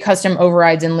create custom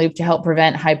overrides in Loop to help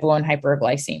prevent hypo and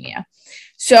hyperglycemia.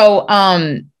 So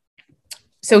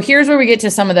here's where we get to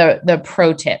some of the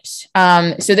pro tips.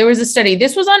 So there was a study,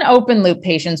 this was on open loop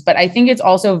patients, but I think it's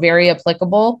also very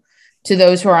applicable to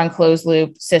those who are on closed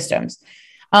loop systems.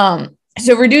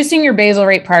 So reducing your basal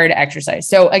rate prior to exercise.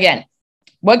 So again,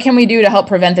 what can we do to help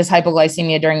prevent this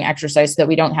hypoglycemia during exercise so that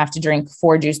we don't have to drink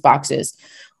 4 juice boxes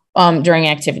during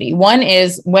activity? One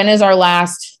is, when is our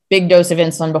last big dose of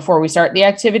insulin before we start the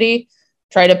activity?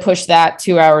 Try to push that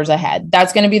 2 hours ahead.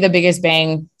 That's going to be the biggest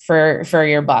bang for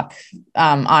your buck,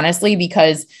 honestly,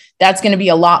 because that's going to be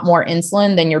a lot more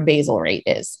insulin than your basal rate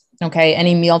is. Okay.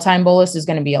 Any mealtime bolus is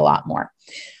going to be a lot more.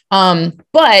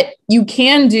 But you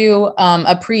can do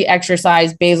a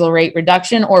pre-exercise basal rate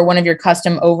reduction or one of your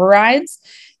custom overrides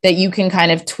that you can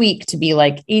kind of tweak to be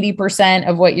like 80%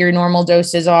 of what your normal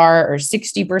doses are, or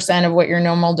 60% of what your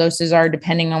normal doses are,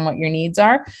 depending on what your needs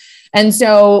are. And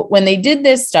so when they did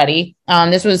this study,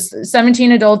 this was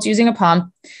 17 adults using a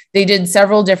pump. They did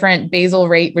several different basal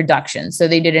rate reductions. So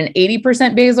they did an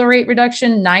 80% basal rate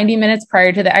reduction 90 minutes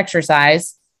prior to the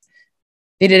exercise.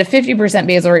 They did a 50%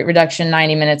 basal rate reduction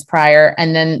 90 minutes prior.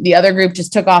 And then the other group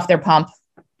just took off their pump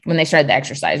when they started the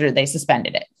exercise, or they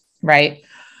suspended it, right?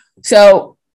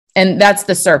 So, and that's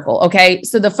the circle, okay?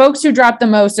 So the folks who dropped the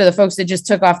most are the folks that just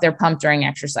took off their pump during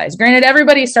exercise. Granted,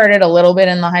 everybody started a little bit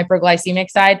in the hyperglycemic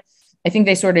side. I think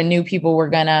they sort of knew people were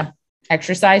going to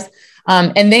exercise.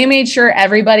 And they made sure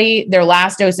everybody, their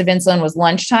last dose of insulin was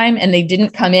lunchtime, and they didn't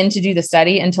come in to do the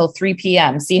study until 3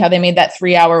 p.m. See how they made that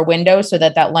 3-hour window so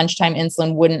that lunchtime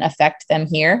insulin wouldn't affect them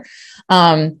here.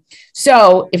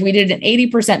 So if we did an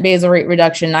 80% basal rate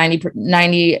reduction,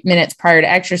 90 minutes prior to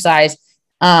exercise,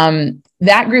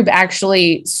 that group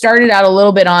actually started out a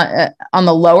little bit on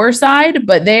the lower side,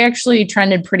 but they actually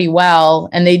trended pretty well.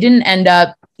 And they didn't end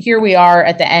up, here we are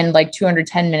at the end, like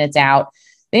 210 minutes out.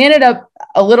 They ended up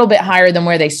a little bit higher than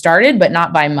where they started, but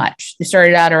not by much. They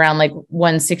started out around like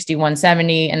 160,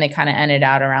 170, and they kind of ended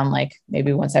out around like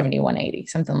maybe 170, 180,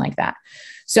 something like that.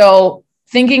 So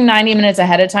thinking 90 minutes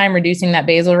ahead of time, reducing that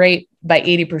basal rate by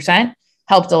 80%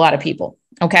 helped a lot of people.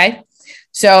 Okay.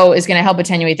 So it's going to help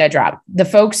attenuate that drop. The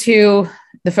folks who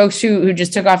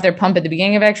just took off their pump at the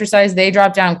beginning of exercise, they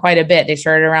dropped down quite a bit. They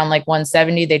started around like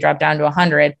 170, they dropped down to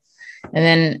 100. And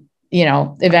then,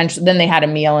 eventually, then they had a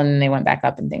meal and then they went back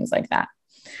up and things like that.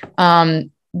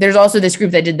 There's also this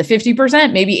group that did the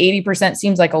 50%, maybe 80%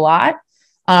 seems like a lot.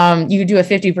 You could do a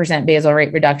 50% basal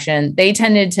rate reduction. They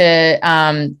tended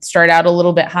to start out a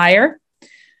little bit higher,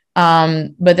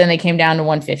 but then they came down to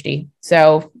 150.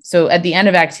 So at the end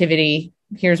of activity,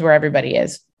 here's where everybody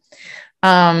is.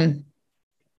 So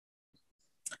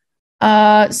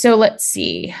let's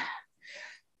see.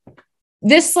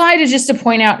 This slide is just to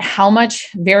point out how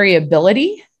much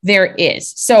variability there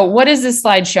is. So what is this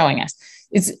slide showing us?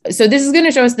 So this is going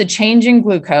to show us the change in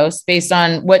glucose based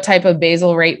on what type of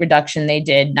basal rate reduction they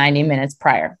did 90 minutes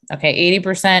prior. Okay,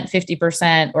 80%,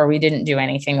 50%, or we didn't do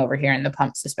anything over here in the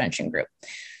pump suspension group.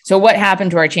 So what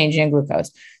happened to our change in glucose?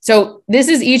 So this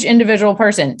is each individual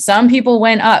person. Some people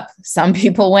went up, some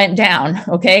people went down.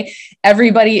 Okay.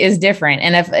 Everybody is different.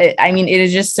 And it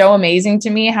is just so amazing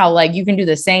to me how like you can do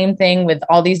the same thing with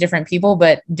all these different people,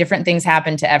 but different things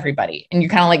happen to everybody. And you're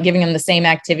kind of like giving them the same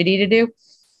activity to do.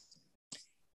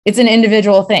 It's an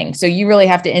individual thing. So you really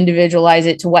have to individualize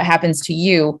it to what happens to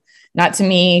you, not to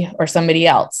me or somebody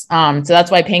else. So that's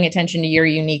why paying attention to your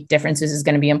unique differences is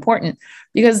going to be important,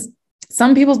 because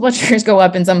some people's blood sugars go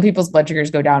up and some people's blood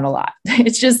sugars go down a lot.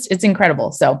 It's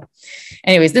incredible. So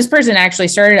anyways, this person actually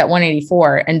started at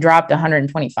 184 and dropped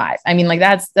 125. I mean, like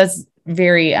that's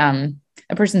very, a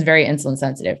person's very insulin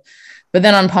sensitive, but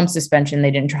then on pump suspension,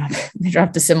 they didn't drop, they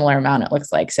dropped a similar amount, it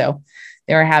looks like. So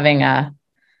they were having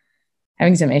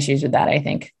some issues with that. I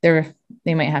think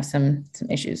they might have some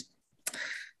issues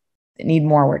that need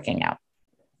more working out.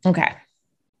 Okay.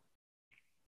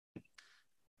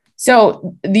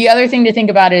 So the other thing to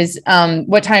think about is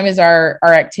what time is our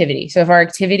activity? So if our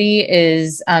activity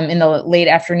is in the late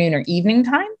afternoon or evening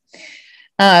time,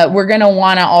 we're going to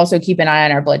want to also keep an eye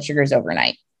on our blood sugars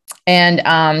overnight. And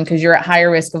because you're at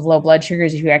higher risk of low blood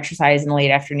sugars if you exercise in the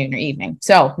late afternoon or evening.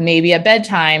 So maybe at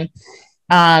bedtime,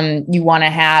 you want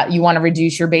to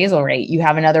reduce your basal rate. You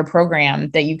have another program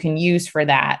that you can use for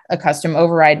that, a custom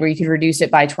override where you could reduce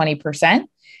it by 20%.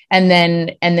 And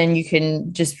then you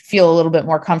can just feel a little bit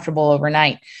more comfortable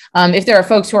overnight. If there are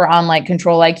folks who are on like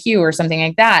Control IQ or something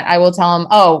like that, I will tell them,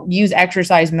 oh, use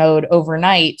exercise mode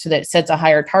overnight so that it sets a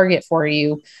higher target for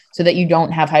you so that you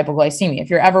don't have hypoglycemia. If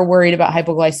you're ever worried about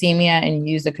hypoglycemia and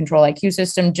you use the Control IQ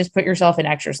system, just put yourself in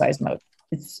exercise mode.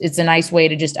 It's a nice way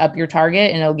to just up your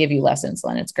target and it'll give you less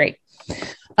insulin. It's great.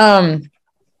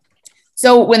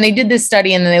 So when they did this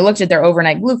study and then they looked at their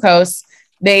overnight glucose,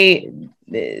 they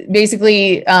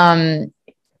basically,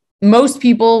 most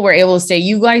people were able to stay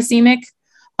euglycemic,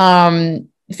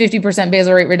 50%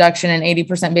 basal rate reduction and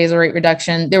 80% basal rate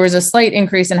reduction. There was a slight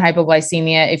increase in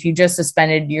hypoglycemia if you just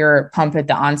suspended your pump at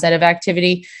the onset of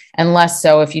activity, and less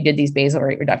so if you did these basal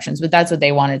rate reductions, but that's what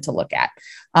they wanted to look at.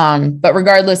 But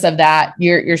regardless of that,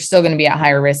 you're still going to be at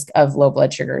higher risk of low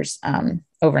blood sugars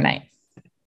overnight.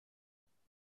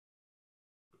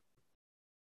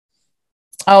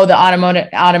 Oh, the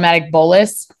automatic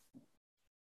bolus.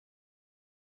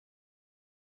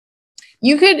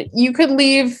 You could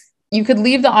leave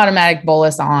the automatic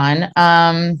bolus on.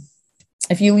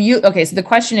 Okay, so the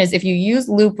question is, if you use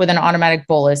loop with an automatic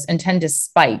bolus and tend to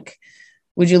spike,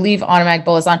 would you leave automatic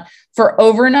bolus on for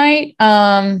overnight?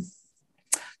 I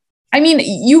mean,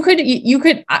 you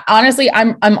could honestly,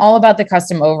 I'm all about the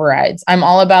custom overrides. I'm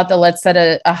all about the, let's set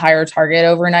a higher target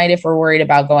overnight if we're worried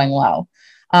about going low.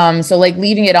 So like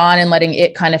leaving it on and letting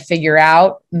it kind of figure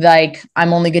out, like,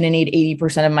 I'm only going to need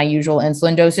 80% of my usual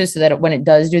insulin doses so that when it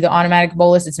does do the automatic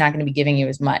bolus, it's not going to be giving you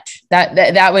as much.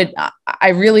 That would, I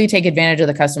really take advantage of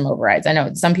the custom overrides. I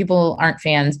know some people aren't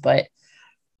fans, but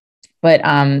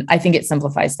I think it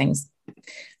simplifies things.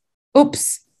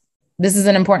 Oops, this is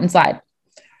an important slide.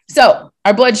 So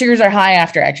our blood sugars are high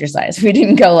after exercise. We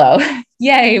didn't go low.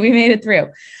 Yay, we made it through.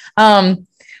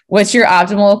 What's your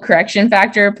optimal correction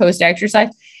factor post-exercise?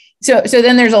 So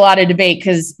then there's a lot of debate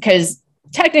because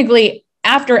technically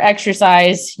after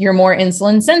exercise, you're more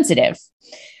insulin sensitive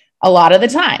a lot of the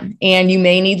time, and you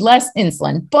may need less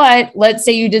insulin. But let's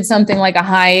say you did something like a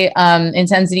high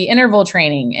intensity interval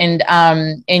training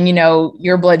and you know,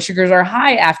 your blood sugars are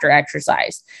high after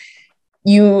exercise.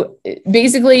 You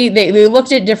basically, they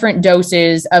looked at different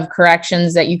doses of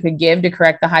corrections that you could give to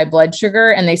correct the high blood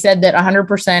sugar. And they said that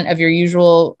 100% of your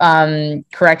usual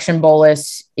correction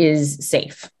bolus is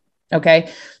safe.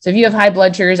 Okay. So if you have high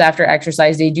blood sugars after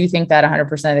exercise, they do think that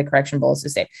 100% of the correction bolus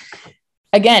is safe.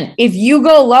 Again, if you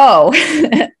go low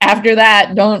after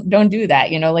that, don't do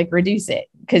that, you know, like reduce it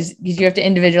because you have to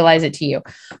individualize it to you.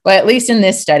 But at least in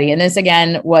this study, and this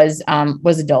again was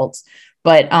adults.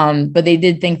 But they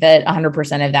did think that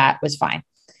 100% of that was fine.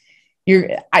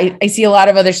 I see a lot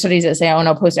of other studies that say, oh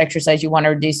no, post-exercise, you want to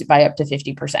reduce it by up to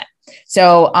 50%.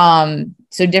 So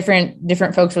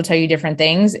different folks will tell you different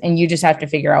things, and you just have to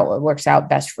figure out what works out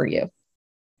best for you.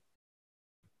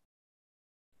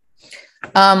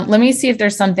 Let me see if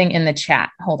there's something in the chat.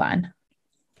 Hold on.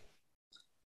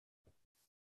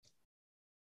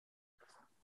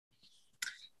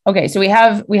 Okay, so we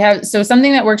have so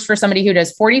something that works for somebody who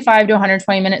does 45 to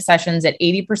 120 minute sessions at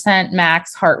 80%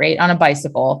 max heart rate on a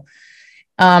bicycle.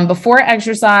 Before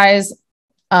exercise,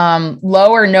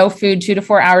 low or no food 2 to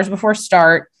 4 hours before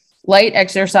start, light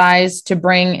exercise to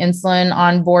bring insulin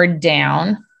on board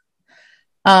down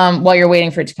while you're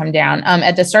waiting for it to come down.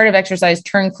 At the start of exercise,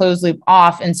 turn closed loop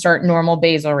off and start normal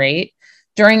basal rate.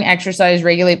 During exercise,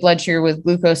 regulate blood sugar with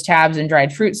glucose tabs and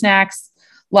dried fruit snacks.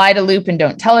 Lie to loop and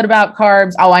don't tell it about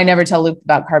carbs. Oh, I never tell loop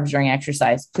about carbs during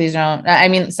exercise. Please don't. I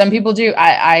mean, some people do.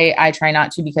 I try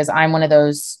not to because I'm one of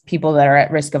those people that are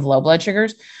at risk of low blood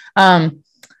sugars. 20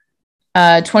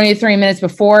 to 30 minutes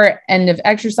before end of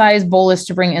exercise, bolus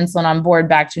to bring insulin on board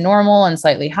back to normal and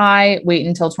slightly high. Wait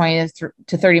until 20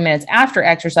 to 30 minutes after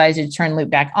exercise to turn loop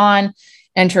back on.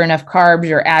 Enter enough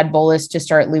carbs or add bolus to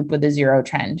start loop with a zero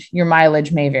trend. Your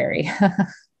mileage may vary.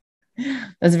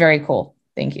 That's very cool.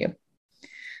 Thank you.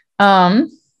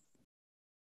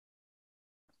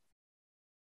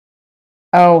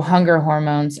 Oh, hunger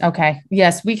hormones. Okay.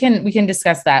 Yes, we can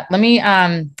discuss that. Let me,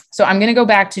 so I'm going to go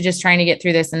back to just trying to get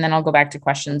through this and then I'll go back to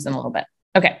questions in a little bit.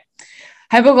 Okay.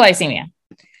 Hypoglycemia.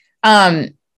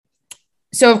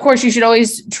 So of course you should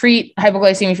always treat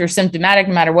hypoglycemia if you're symptomatic,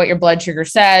 no matter what your blood sugar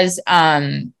says,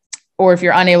 or if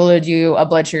you're unable to do a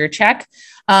blood sugar check.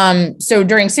 So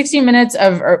during 60 minutes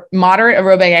of moderate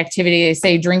aerobic activity, they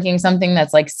say drinking something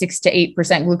that's like 6 to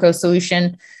 8% glucose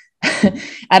solution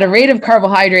at a rate of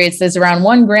carbohydrates that's around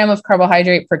 1 gram of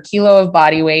carbohydrate per kilo of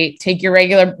body weight. Take your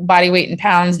regular body weight in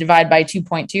pounds, divide by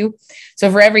 2.2.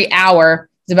 So for every hour,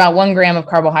 it's about 1 gram of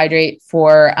carbohydrate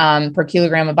for per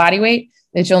kilogram of body weight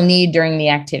that you'll need during the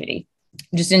activity,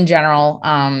 just in general,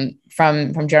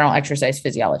 from general exercise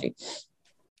physiology.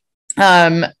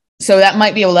 So that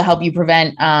might be able to help you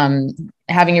prevent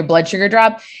having your blood sugar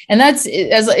drop. And that's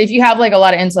as if you have like a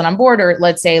lot of insulin on board, or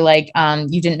let's say like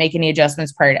you didn't make any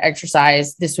adjustments prior to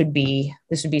exercise, this would be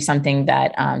something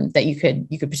that that you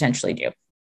could potentially do.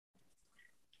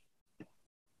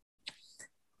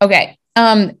 Okay.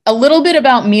 A little bit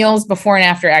about meals before and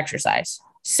after exercise.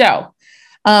 So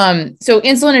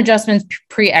insulin adjustments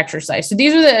pre-exercise. So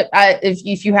these are the,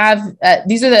 if you have,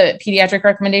 these are the pediatric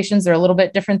recommendations. They're a little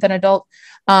bit different than adult.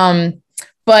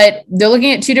 But they're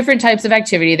looking at 2 different types of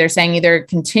activity. They're saying either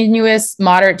continuous,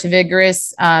 moderate to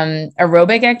vigorous,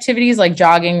 aerobic activities like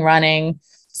jogging, running,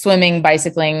 swimming,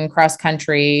 bicycling, cross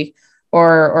country,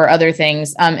 or other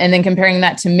things. And then comparing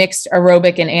that to mixed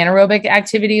aerobic and anaerobic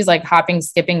activities like hopping,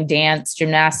 skipping, dance,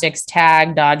 gymnastics,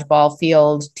 tag, dodgeball,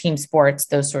 field, team sports,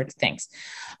 those sorts of things.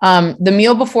 The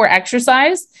meal before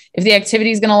exercise, if the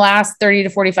activity is going to last 30 to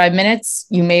 45 minutes,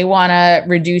 you may want to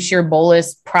reduce your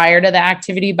bolus prior to the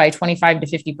activity by 25 to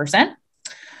 50%.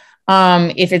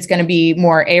 If it's going to be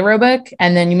more aerobic,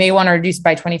 and then you may want to reduce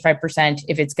by 25%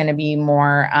 if it's going to be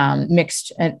more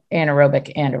mixed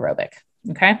anaerobic and aerobic.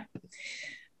 Okay.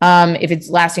 If it's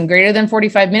lasting greater than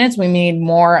 45 minutes, we need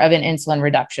more of an insulin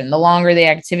reduction. The longer the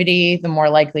activity, the more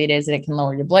likely it is that it can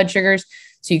lower your blood sugars.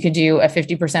 So you could do a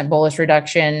 50% bolus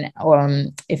reduction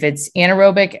if it's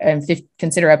anaerobic, and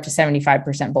consider up to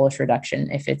 75% bolus reduction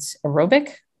if it's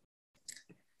aerobic.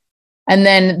 And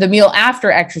then the meal after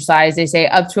exercise, they say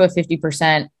up to a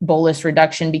 50% bolus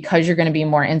reduction because you're going to be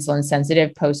more insulin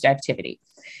sensitive post-activity.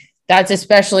 That's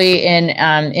especially in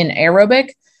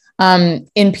aerobic.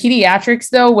 In pediatrics,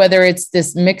 though, whether it's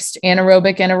this mixed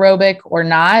anaerobic and aerobic or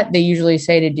not, they usually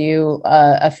say to do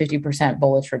a 50%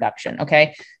 bolus reduction.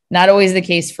 Okay. Not always the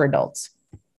case for adults.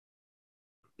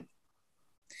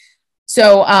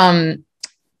 So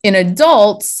in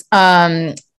adults,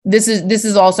 this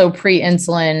is also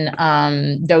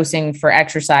pre-insulin dosing for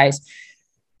exercise.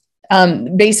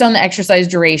 Based on the exercise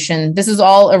duration, this is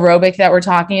all aerobic that we're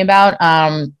talking about.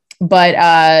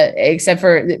 But except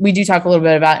for, we do talk a little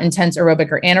bit about intense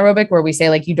aerobic or anaerobic, where we say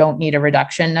like you don't need a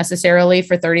reduction necessarily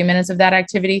for 30 minutes of that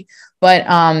activity. But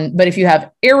if you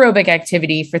have aerobic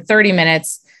activity for 30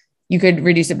 minutes, you could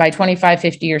reduce it by 25,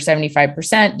 50, or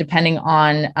 75%, depending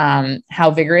on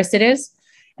how vigorous it is.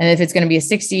 And if it's going to be a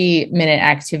 60-minute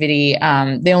activity,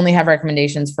 they only have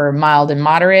recommendations for mild and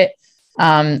moderate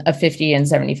of 50 and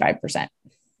 75%.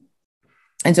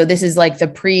 And so this is like the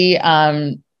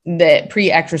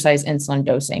pre-exercise insulin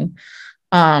dosing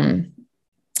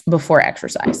before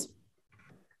exercise.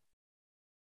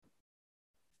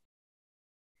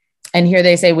 And here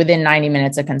they say within 90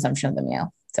 minutes of consumption of the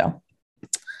meal. So,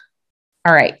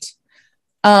 all right.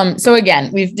 So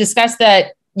again, we've discussed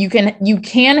that you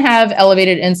can have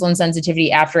elevated insulin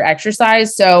sensitivity after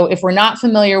exercise. So if we're not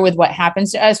familiar with what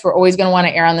happens to us, we're always going to want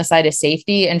to err on the side of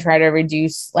safety and try to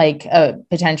reduce like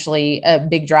potentially a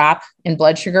big drop in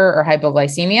blood sugar or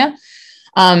hypoglycemia,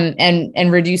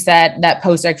 and reduce that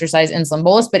post-exercise insulin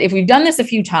bolus. But if we've done this a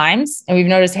few times and we've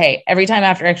noticed, hey, every time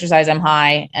after exercise, I'm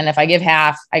high. And if I give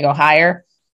half, I go higher.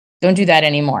 Don't do that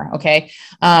anymore. Okay.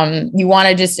 You want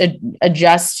to just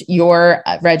adjust your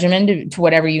regimen to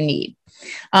whatever you need.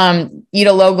 Eat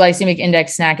a low glycemic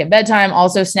index snack at bedtime.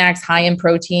 Also snacks high in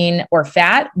protein or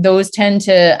fat. Those tend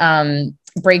to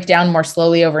break down more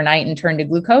slowly overnight and turn to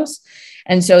glucose.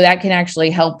 And so that can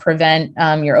actually help prevent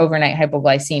your overnight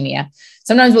hypoglycemia.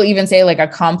 Sometimes we'll even say like a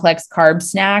complex carb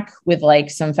snack with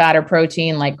like some fat or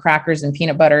protein, like crackers and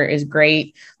peanut butter is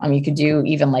great. You could do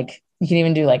even like, you can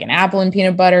even do like an apple and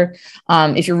peanut butter.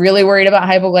 If you're really worried about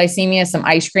hypoglycemia, some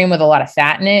ice cream with a lot of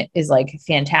fat in it is like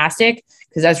fantastic,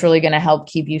 because that's really going to help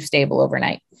keep you stable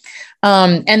overnight.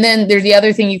 And then there's the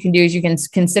other thing you can do is you can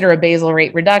consider a basal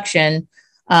rate reduction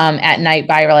at night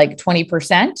by like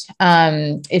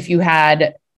 20% if you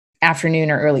had afternoon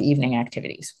or early evening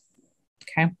activities.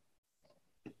 Okay.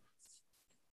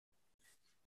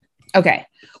 Okay.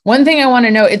 One thing I want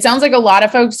to know, it sounds like a lot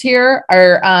of folks here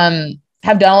are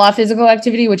have done a lot of physical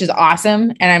activity, which is awesome.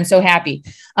 And I'm so happy.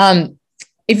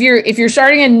 If you're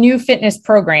starting a new fitness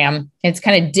program, it's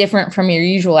kind of different from your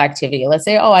usual activity. Let's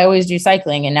say, oh, I always do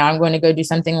cycling and now I'm going to go do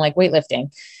something like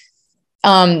weightlifting.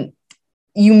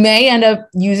 you may end up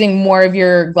using more of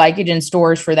your glycogen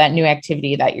stores for that new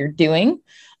activity that you're doing,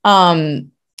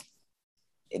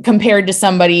 compared to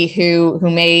somebody who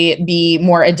may be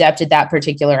more adept at that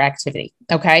particular activity.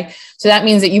 Okay. So that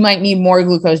means that you might need more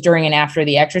glucose during and after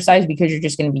the exercise because you're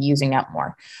just going to be using up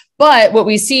more. But what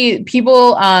we see,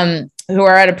 people who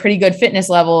are at a pretty good fitness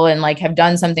level and like have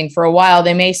done something for a while,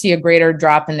 they may see a greater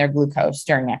drop in their glucose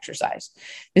during exercise.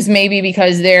 This may be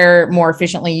because they're more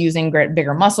efficiently using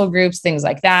bigger muscle groups, things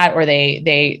like that, or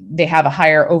they have a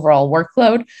higher overall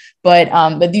workload.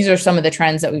 But these are some of the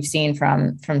trends that we've seen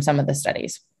from some of the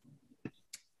studies.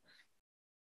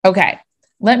 Okay,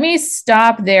 let me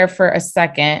stop there for a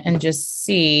second and just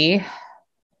see.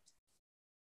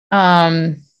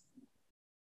 I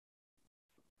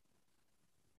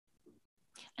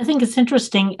think it's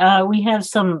interesting. We have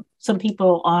some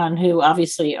people on who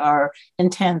obviously are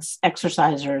intense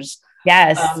exercisers.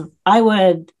 Yes. I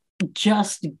would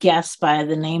just guess by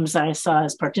the names I saw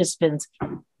as participants,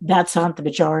 that's not the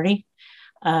majority.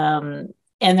 And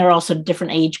they're also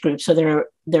different age groups. So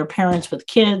they're parents with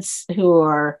kids who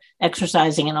are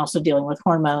exercising and also dealing with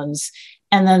hormones.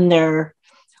 And then they're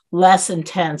less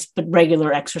intense, but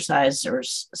regular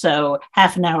exercisers. So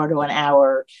half an hour to an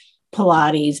hour,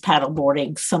 Pilates,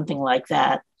 paddleboarding, something like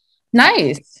that.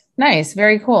 Nice.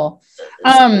 Very cool.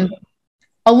 A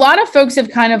lot of folks have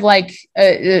kind of like,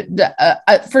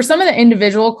 for some of the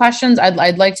individual questions,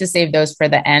 I'd like to save those for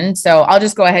the end. So I'll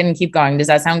just go ahead and keep going. Does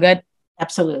that sound good?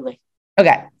 Absolutely.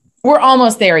 Okay. We're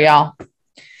almost there, y'all.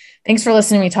 Thanks for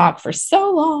listening to me talk for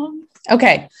so long.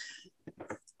 Okay.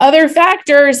 Other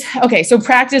factors. Okay. So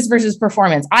practice versus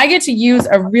performance. I get to use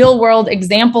a real world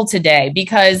example today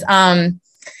because I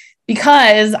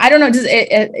don't know,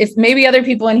 if maybe other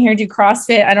people in here do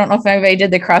CrossFit. I don't know if anybody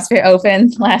did the CrossFit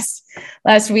Open last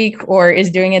week or is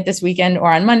doing it this weekend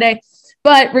or on Monday,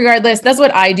 but regardless, that's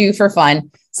what I do for fun.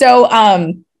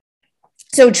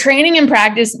 So training and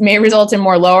practice may result in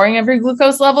more lowering of your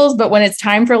glucose levels, but when it's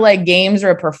time for like games or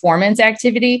a performance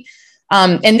activity,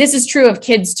 and this is true of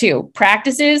kids too,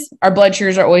 practices, our blood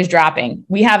sugars are always dropping.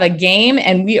 We have a game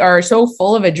and we are so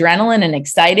full of adrenaline and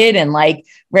excited and like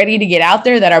ready to get out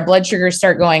there that our blood sugars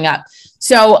start going up.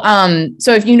 So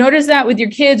if you notice that with your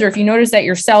kids, or if you notice that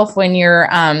yourself when you're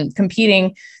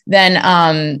competing, then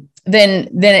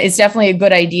it's definitely a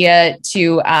good idea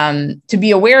to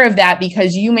be aware of that,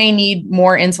 because you may need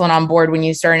more insulin on board when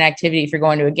you start an activity if you're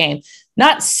going to a game.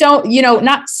 Not so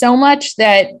much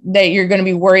that you're going to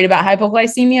be worried about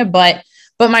hypoglycemia, but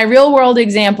my real world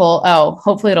example,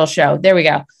 hopefully it'll show. There we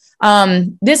go.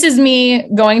 This is me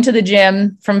going to the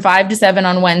gym from 5 to 7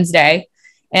 on Wednesday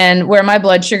and where my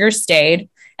blood sugar stayed.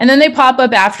 And then they pop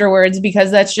up afterwards because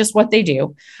that's just what they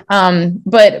do.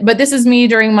 But this is me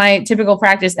during my typical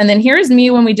practice. And then here's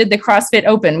me when we did the CrossFit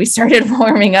Open. We started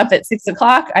warming up at 6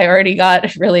 o'clock. I already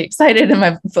got really excited and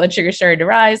my blood sugar started to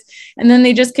rise. And then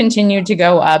they just continued to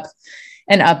go up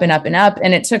and up and up and up.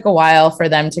 And it took a while for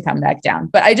them to come back down.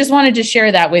 But I just wanted to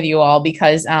share that with you all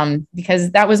because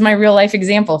that was my real life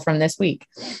example from this week.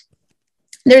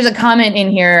 There's a comment in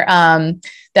here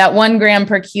that 1 gram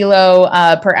per kilo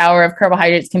per hour of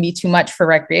carbohydrates can be too much for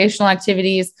recreational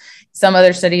activities. Some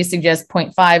other studies suggest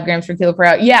 0.5 grams per kilo per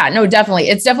hour. Yeah, no, definitely.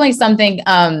 It's definitely something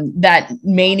that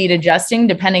may need adjusting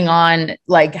depending on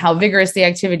like how vigorous the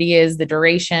activity is, the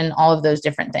duration, all of those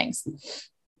different things.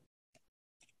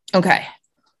 Okay.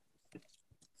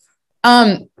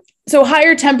 So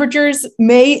higher temperatures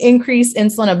may increase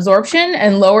insulin absorption,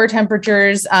 and lower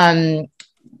temperatures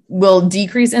will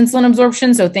decrease insulin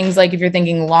absorption. So things like if you're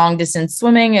thinking long distance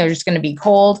swimming, it's just going to be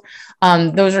cold.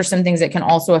 Those are some things that can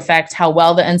also affect how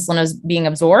well the insulin is being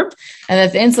absorbed. And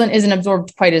if the insulin isn't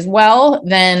absorbed quite as well,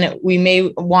 then we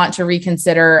may want to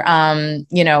reconsider, how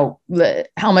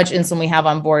much insulin we have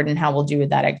on board and how we'll do with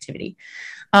that activity.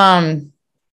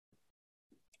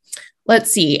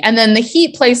 Let's see. And then the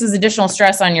heat places additional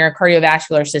stress on your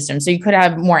cardiovascular system. So you could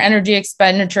have more energy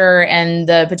expenditure and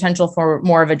the potential for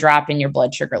more of a drop in your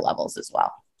blood sugar levels as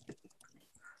well.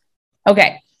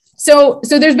 Okay. So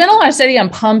there's been a lot of study on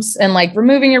pumps and like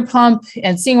removing your pump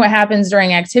and seeing what happens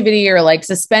during activity, or like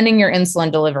suspending your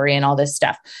insulin delivery and all this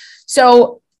stuff.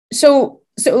 So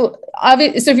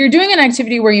if you're doing an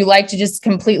activity where you like to just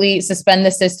completely suspend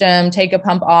the system, take a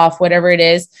pump off, whatever it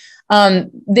is,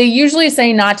 they usually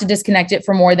say not to disconnect it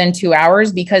for more than 2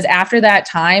 hours, because after that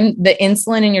time, the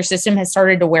insulin in your system has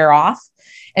started to wear off.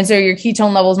 And so your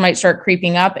ketone levels might start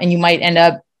creeping up and you might end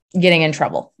up getting in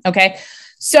trouble. Okay.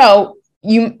 So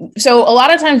so a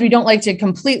lot of times we don't like to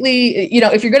completely,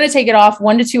 if you're going to take it off,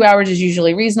 1 to 2 hours is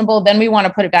usually reasonable. Then we want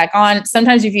to put it back on.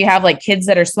 Sometimes if you have like kids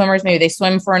that are swimmers, maybe they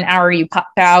swim for an hour, you pop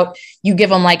out, you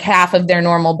give them like half of their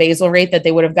normal basal rate that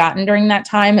they would have gotten during that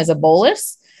time as a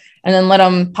bolus, and then let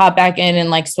them pop back in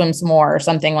and like swim some more or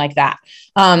something like that.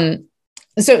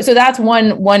 So that's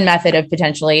one method of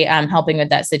potentially helping with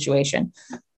that situation.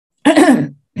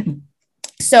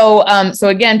 So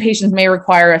again, patients may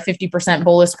require a 50%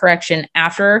 bolus correction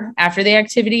after the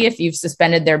activity if you've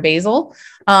suspended their basal.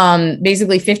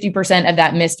 Basically 50% of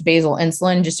that missed basal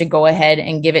insulin, just to go ahead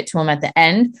and give it to them at the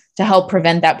end to help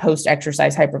prevent that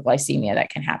post-exercise hyperglycemia that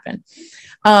can happen.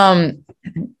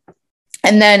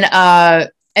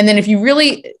 And then if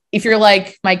you're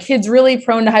like, my kid's really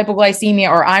prone to hypoglycemia,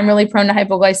 or I'm really prone to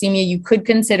hypoglycemia, you could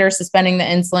consider suspending the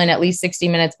insulin at least 60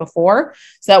 minutes before,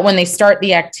 so that when they start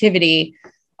the activity,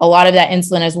 a lot of that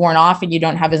insulin is worn off and you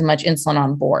don't have as much insulin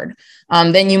on board.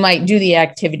 Then you might do the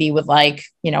activity with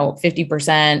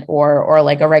 50% or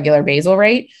like a regular basal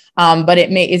rate. But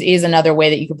it is another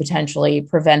way that you could potentially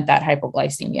prevent that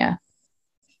hypoglycemia.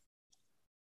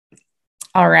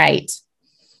 All right.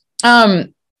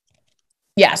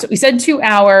 Yeah, so we said 2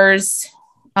 hours.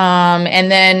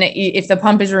 And then if the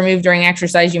pump is removed during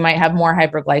exercise, you might have more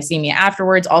hyperglycemia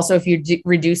afterwards. Also, if you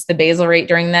reduce the basal rate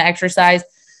during the exercise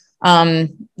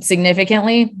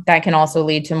significantly, that can also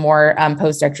lead to more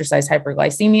post-exercise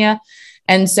hyperglycemia.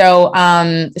 And so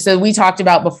we talked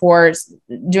about before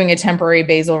doing a temporary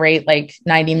basal rate, like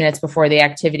 90 minutes before the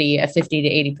activity, of 50 to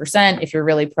 80%, if you're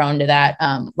really prone to that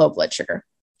low blood sugar,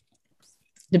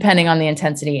 depending on the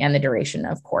intensity and the duration,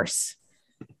 of course.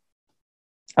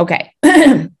 Okay.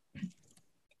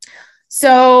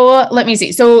 So let me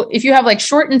see. So if you have like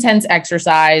short, intense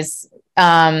exercise,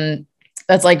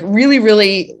 that's like really,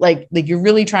 really like you're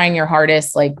really trying your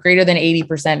hardest, like greater than 80%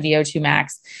 VO2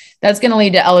 max, that's going to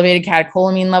lead to elevated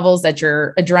catecholamine levels. That's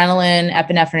your adrenaline,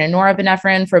 epinephrine, and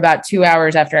norepinephrine for about 2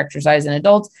 hours after exercise in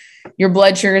adults. Your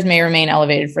blood sugars may remain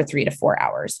elevated for 3 to 4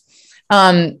 hours.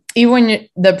 Even when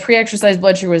the pre-exercise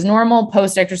blood sugar was normal,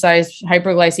 post-exercise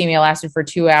hyperglycemia lasted for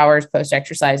 2 hours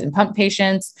post-exercise in pump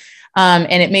patients.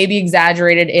 And it may be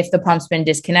exaggerated if the pump's been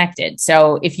disconnected.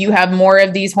 So if you have more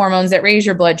of these hormones that raise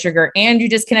your blood sugar and you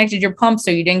disconnected your pump,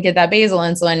 so you didn't get that basal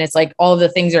insulin, it's like all of the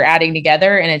things are adding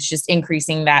together and it's just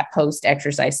increasing that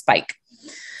post-exercise spike.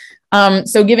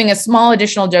 So giving a small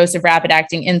additional dose of rapid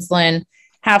acting insulin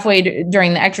halfway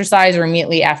during the exercise or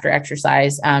immediately after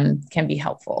exercise can be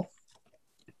helpful.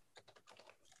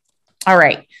 All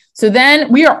right. So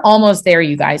then we are almost there,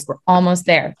 you guys. We're almost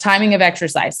there. Timing of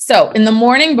exercise. So in the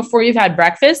morning before you've had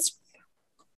breakfast,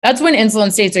 that's when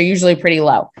insulin states are usually pretty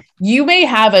low. You may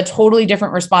have a totally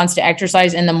different response to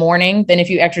exercise in the morning than if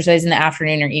you exercise in the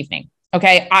afternoon or evening.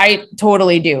 Okay. I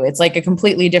totally do. It's like a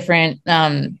completely different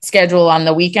schedule on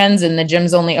the weekends, and the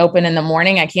gym's only open in the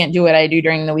morning. I can't do what I do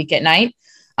during the week at night.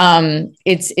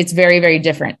 It's very, very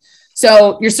different.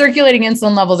 So your circulating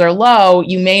insulin levels are low.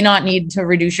 You may not need to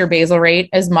reduce your basal rate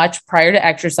as much prior to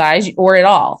exercise or at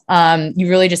all. You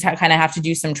really just kind of have to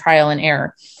do some trial and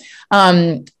error.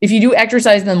 If you do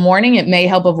exercise in the morning, it may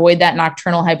help avoid that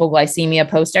nocturnal hypoglycemia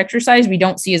post-exercise. We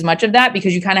don't see as much of that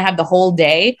because you kind of have the whole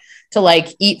day to like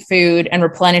eat food and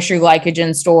replenish your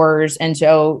glycogen stores. And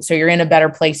so you're in a better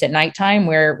place at nighttime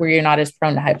where you're not as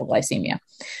prone to hypoglycemia.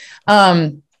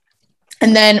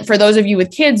 And then for those of you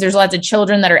with kids, there's lots of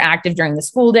children that are active during the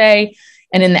school day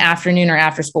and in the afternoon or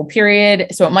after school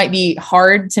period. So it might be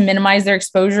hard to minimize their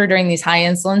exposure during these high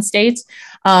insulin states.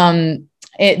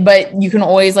 But you can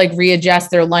always like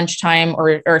readjust their lunchtime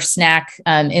or snack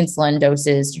insulin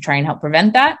doses to try and help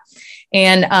prevent that.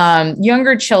 And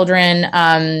younger children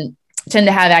tend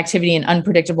to have activity in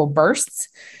unpredictable bursts.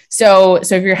 So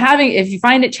if you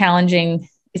find it challenging,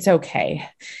 it's okay.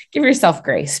 Give yourself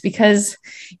grace because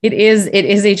it is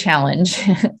a challenge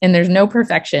and there's no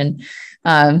perfection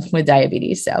with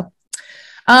diabetes. So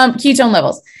ketone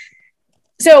levels.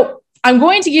 So I'm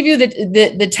going to give you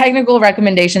the technical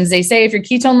recommendations. They say if your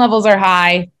ketone levels are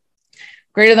high,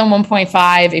 greater than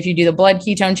 1.5, if you do the blood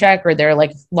ketone check or they're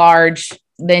like large,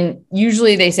 then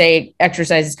usually they say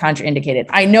exercise is contraindicated.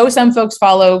 I know some folks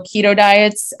follow keto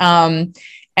diets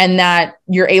and that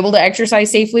you're able to exercise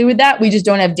safely with that. We just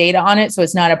don't have data on it. So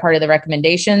it's not a part of the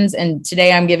recommendations. And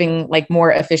today I'm giving like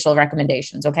more official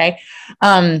recommendations. Okay.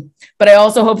 But I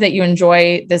also hope that you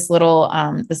enjoy this little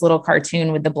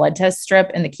cartoon with the blood test strip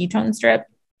and the ketone strip,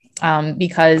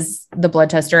 because the blood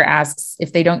tester asks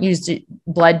if they don't use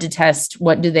blood to test,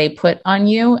 what do they put on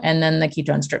you? And then the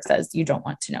ketone strip says, you don't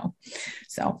want to know.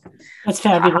 So that's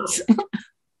fabulous.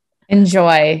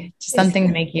 Enjoy just something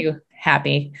to make you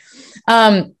happy.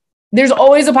 there's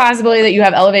always a possibility that you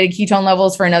have elevated ketone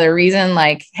levels for another reason.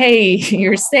 Like, hey,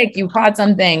 you're sick, you caught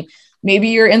something. Maybe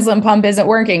your insulin pump isn't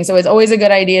working. So it's always a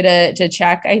good idea to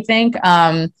check, I think.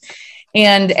 And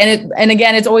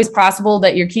again, it's always possible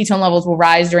that your ketone levels will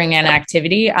rise during an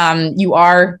activity. You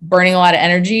are burning a lot of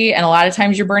energy, and a lot of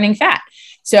times you're burning fat.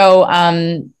 So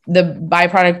the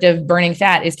byproduct of burning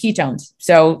fat is ketones.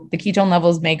 So the ketone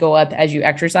levels may go up as you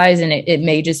exercise, and it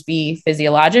may just be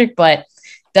physiologic, but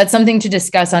that's something to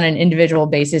discuss on an individual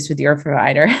basis with your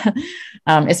provider,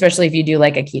 especially if you do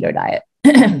like a keto diet.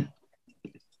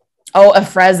 Oh,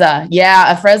 Afrezza.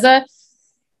 Yeah, Afrezza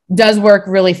does work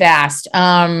really fast.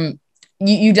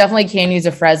 You definitely can use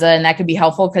Afrezza, and that could be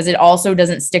helpful because it also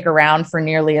doesn't stick around for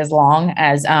nearly as long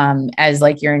as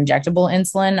like your injectable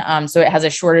insulin. So it has a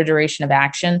shorter duration of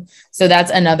action. So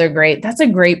that's a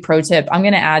great pro tip. I'm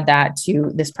going to add that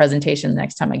to this presentation the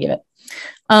next time I give it.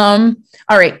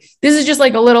 All right. This is just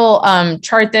like a little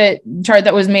chart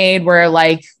that was made where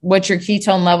like what's your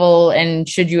ketone level and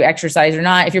should you exercise or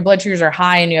not. If your blood sugars are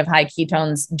high and you have high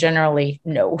ketones, generally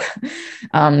no.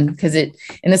 Because in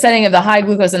the setting of the high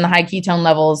glucose and the high ketone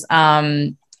levels,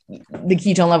 the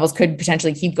ketone levels could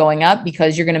potentially keep going up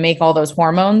because you're going to make all those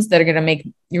hormones that are going to make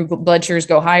your blood sugars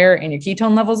go higher and your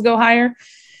ketone levels go higher.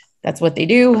 That's what they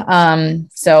do.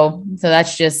 So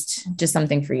that's just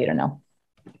something for you to know.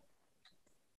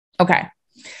 Okay.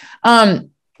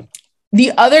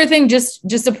 The other thing,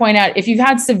 just to point out, if you've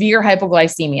had severe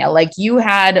hypoglycemia, like you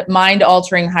had mind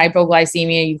altering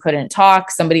hypoglycemia, you couldn't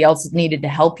talk, somebody else needed to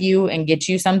help you and get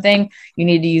you something, you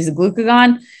need to use a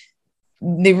glucagon.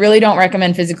 They really don't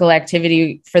recommend physical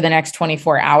activity for the next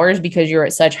 24 hours because you're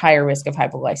at such higher risk of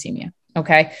hypoglycemia.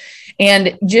 Okay.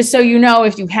 And just so you know,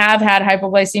 if you have had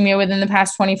hypoglycemia within the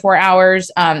past 24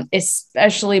 hours,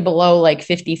 especially below like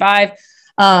 55,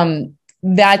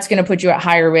 that's going to put you at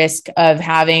higher risk of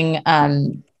having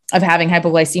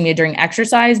hypoglycemia during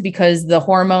exercise because the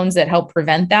hormones that help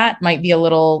prevent that might be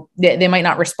they might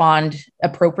not respond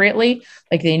appropriately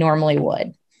like they normally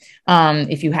would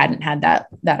if you hadn't had that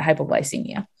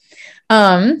hypoglycemia.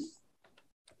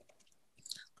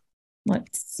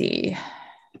 Let's see.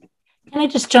 Can I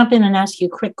just jump in and ask you a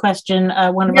quick question?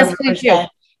 One of our members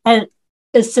had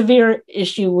a severe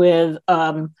issue with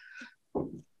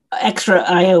extra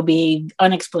IOB,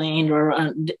 unexplained,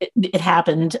 or it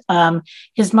happened.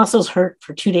 His muscles hurt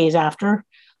for 2 days after.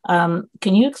 Can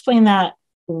you explain that?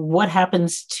 What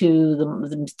happens to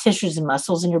the tissues and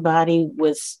muscles in your body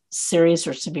with serious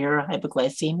or severe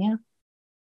hypoglycemia?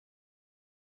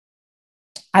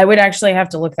 I would actually have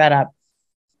to look that up.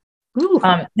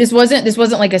 This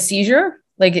wasn't like a seizure.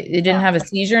 Like it didn't have a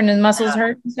seizure and his muscles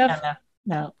hurt and stuff.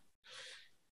 No.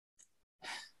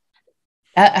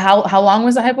 How long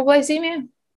was the hypoglycemia?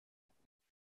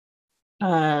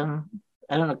 I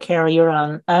don't know, Carol, you're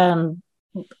on. A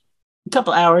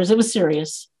couple hours. It was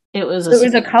serious. It was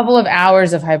a couple of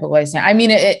hours of hypoglycemia. I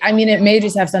mean, it may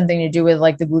just have something to do with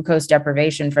like the glucose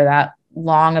deprivation for that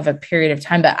long of a period of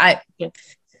time. But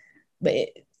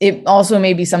it also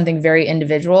may be something very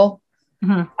individual.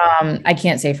 Mm-hmm. I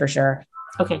can't say for sure.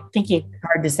 Okay, thank you.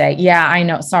 Hard to say. Yeah, I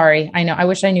know. Sorry, I know. I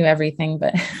wish I knew everything,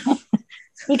 but.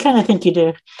 We kind of think you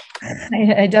do.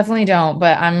 I definitely don't,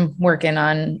 but I'm working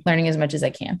on learning as much as I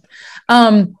can.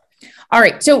 All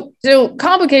right. So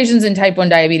complications in type 1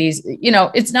 diabetes,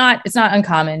 it's not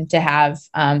uncommon to have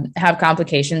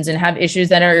complications and have issues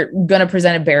that are going to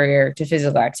present a barrier to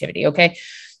physical activity. Okay.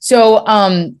 So,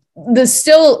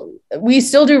 we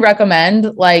still do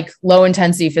recommend like low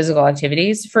intensity physical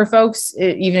activities for folks,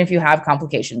 even if you have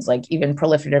complications, like even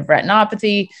proliferative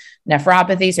retinopathy,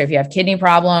 nephropathy. So if you have kidney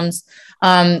problems,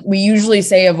 we usually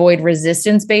say avoid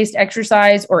resistance-based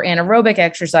exercise or anaerobic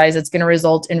exercise that's going to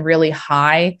result in really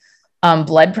high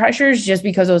blood pressures, just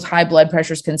because those high blood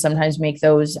pressures can sometimes make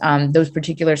those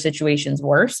particular situations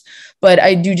worse. But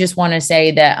I do just want to say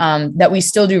that we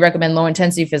still do recommend low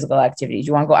intensity physical activities.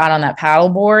 You want to go out on that paddle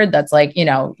board. That's like,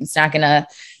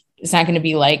 it's not going to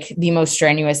be like the most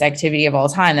strenuous activity of all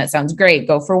time. That sounds great.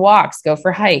 Go for walks, go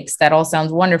for hikes. That all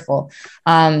sounds wonderful.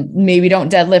 Maybe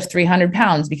don't deadlift 300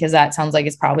 pounds because that sounds like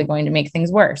it's probably going to make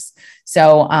things worse.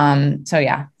 So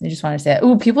yeah, I just want to say,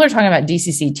 people are talking about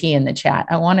DCCT in the chat.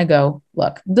 I want to go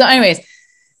look. But anyways,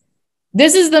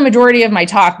 this is the majority of my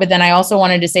talk, but then I also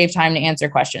wanted to save time to answer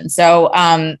questions. So,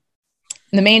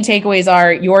 the main takeaways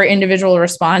are your individual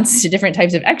response to different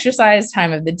types of exercise,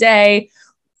 time of the day,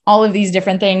 all of these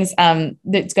different things.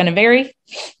 That's going to vary.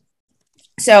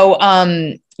 So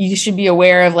you should be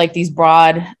aware of like these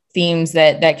broad themes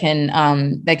that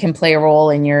can play a role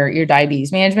in your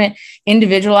diabetes management.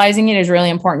 Individualizing it is really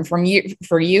important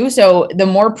for you. So the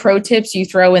more pro tips you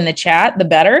throw in the chat, the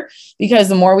better, because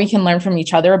the more we can learn from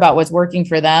each other about what's working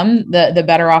for them, the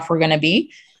better off we're going to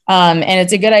be. And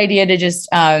it's a good idea to just,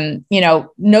 know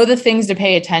the things to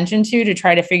pay attention to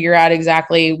try to figure out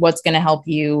exactly what's going to help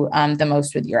you the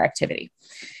most with your activity.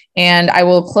 And I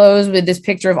will close with this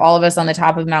picture of all of us on the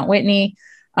top of Mount Whitney,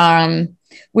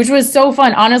 which was so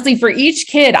fun. Honestly, for each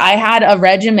kid, I had a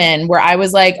regimen where I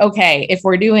was like, okay, if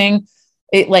we're doing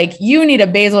it, like you need a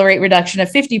basal rate reduction of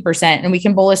 50% and we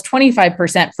can bolus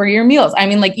 25% for your meals. I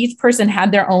mean, like each person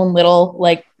had their own little,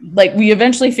 like we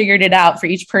eventually figured it out for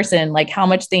each person, like how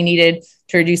much they needed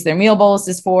to reduce their meal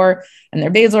boluses for and their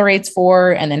basal rates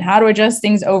for, and then how to adjust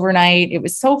things overnight. It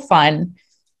was so fun.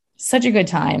 Such a good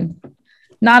time.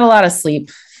 Not a lot of sleep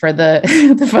for the,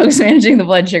 the folks managing the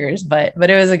blood sugars, but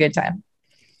it was a good time.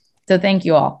 So thank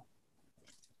you all.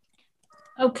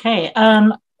 Okay.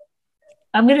 I'm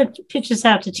going to pitch this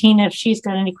out to Tina if she's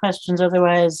got any questions.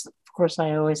 Otherwise, of course,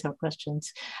 I always have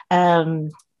questions.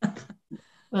 Let's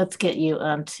get you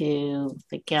onto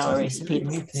the gallery so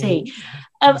people can see.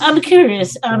 I'm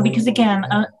curious because, again,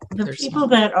 the people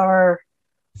that are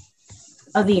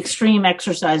the extreme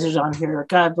exercisers on here,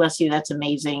 God bless you, that's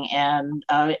amazing. And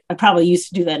I probably used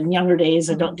to do that in younger days.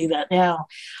 I don't do that now.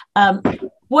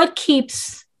 What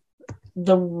keeps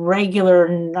the regular,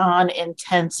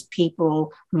 non-intense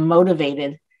people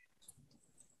motivated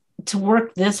to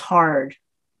work this hard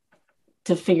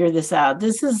to figure this out?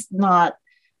 This is not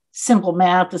simple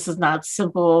math. This is not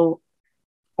simple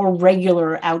or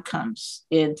regular outcomes.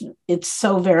 It's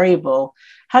so variable.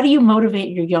 How do you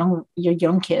motivate your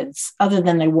young kids, other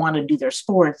than they want to do their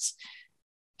sports,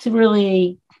 to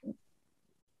really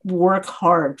work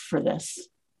hard for this?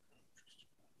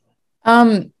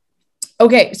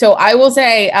 Okay, so I will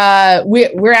say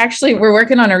we're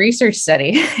working on a research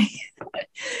study.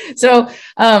 So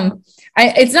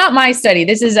it's not my study.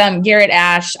 This is Garrett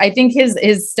Ash. I think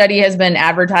his study has been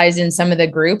advertised in some of the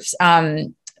groups.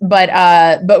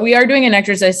 But we are doing an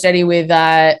exercise study with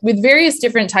various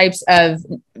different types of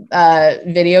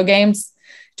video games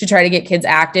to try to get kids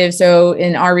active. So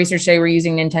in our research study, we're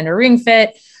using Nintendo Ring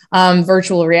Fit.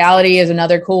 Virtual reality is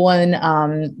another cool one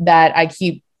that I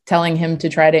keep telling him to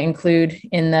try to include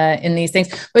in these things,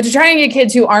 but to try and get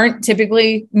kids who aren't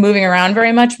typically moving around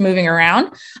very much, moving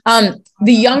around. The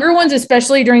younger ones,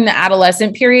 especially during the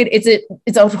adolescent period, it's a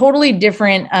totally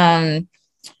different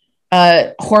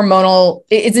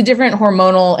it's a different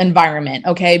hormonal environment.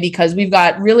 Okay. Because we've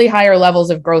got really higher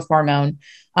levels of growth hormone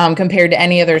compared to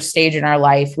any other stage in our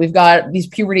life. We've got these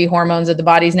puberty hormones that the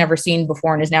body's never seen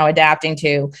before and is now adapting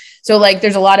to. So like,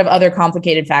 there's a lot of other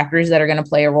complicated factors that are going to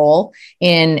play a role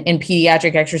in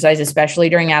pediatric exercise, especially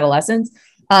during adolescence.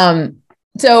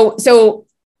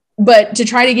 But to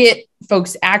try to get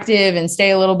folks active and stay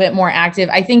a little bit more active,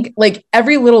 I think like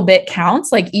every little bit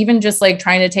counts. Like even just like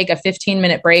trying to take a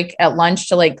 15-minute break at lunch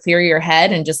to like clear your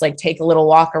head and just like take a little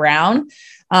walk around.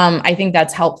 I think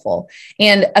that's helpful.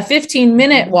 And a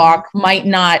 15-minute walk might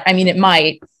not, I mean, it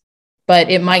might,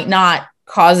 but it might not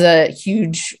cause a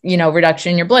huge,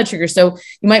 reduction in your blood sugar. So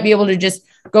you might be able to just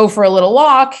go for a little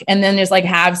walk and then just like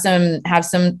have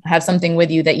something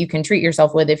with you that you can treat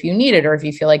yourself with if you need it, or if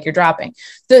you feel like you're dropping.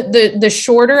 The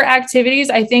shorter activities,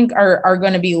 I think are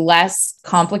going to be less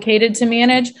complicated to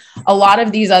manage. A lot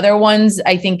of these other ones,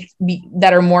 I think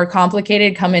that are more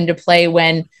complicated come into play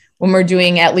when we're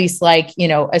doing at least like,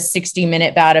 a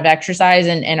 60-minute bout of exercise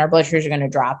and our blood sugars are going to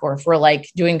drop, or if we're like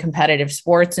doing competitive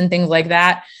sports and things like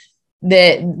that,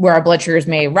 where our blood sugars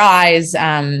may rise,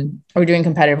 or doing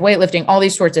competitive weightlifting, all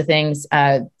these sorts of things,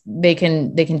 they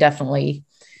can definitely,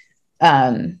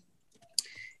 it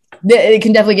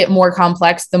can definitely get more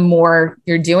complex the more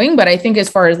you're doing. But I think as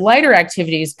far as lighter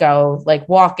activities go, like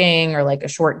walking or like a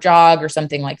short jog or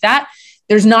something like that,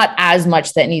 there's not as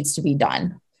much that needs to be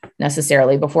done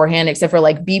necessarily beforehand, except for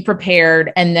like be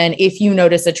prepared. And then if you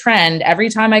notice a trend, every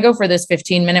time I go for this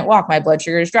 15-minute walk, my blood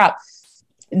sugars drop,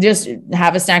 just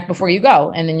have a snack before you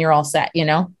go, and then you're all set,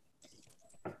 Yeah.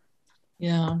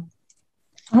 I'm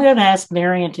going to ask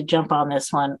Marion to jump on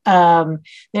this one.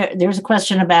 There's a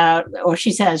question about, or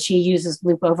she says she uses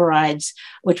loop overrides,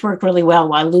 which work really well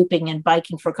while looping and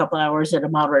biking for a couple hours at a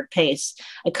moderate pace.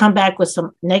 I come back with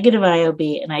some negative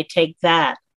IOB and I take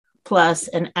that plus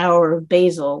an hour of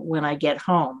basal when I get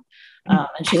home.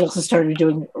 And she's also started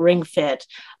doing Ring Fit.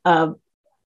 Join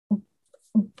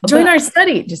our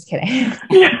study. Just kidding.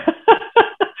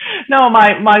 No,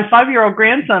 my 5-year-old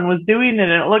grandson was doing it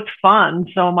and it looked fun.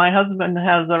 So my husband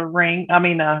has a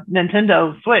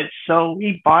Nintendo Switch. So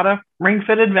he bought a Ring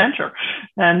Fit Adventure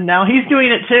and now he's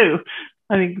doing it too.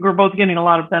 I think we're both getting a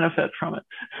lot of benefit from it.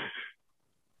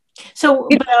 So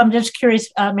but I'm just curious,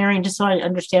 Marion, just so I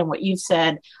understand what you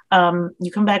said,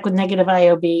 you come back with negative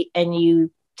IOB and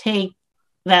you take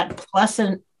that plus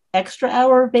an extra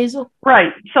hour of basal?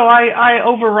 Right. So I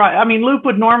override. I mean, Loop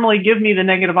would normally give me the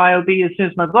negative IOB as soon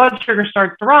as my blood sugar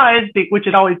starts to rise, which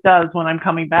it always does when I'm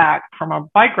coming back from a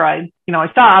bike ride. You know, I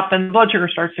stop and blood sugar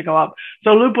starts to go up.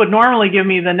 So Loop would normally give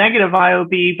me the negative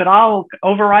IOB, but I'll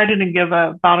override it and give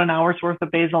about an hour's worth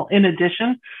of basal in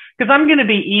addition, because I'm going to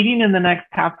be eating in the next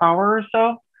half hour or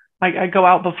so. I go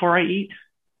out before I eat.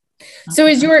 So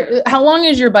how long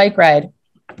is your bike ride?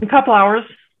 A couple hours.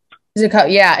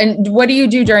 Yeah. And what do you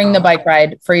do during the bike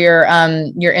ride for your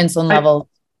insulin level?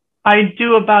 I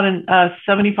do about a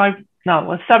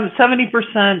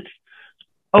 70%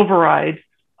 override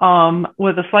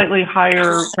with a slightly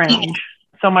higher range.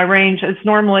 So my range is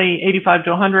normally 85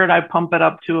 to 100. I pump it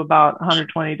up to about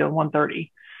 120 to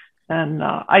 130. And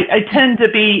I tend to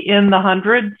be in the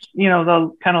hundreds, you know,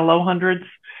 the kind of low hundreds.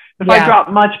 If I drop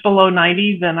much below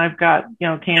 90, then I've got, you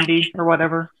know, candy or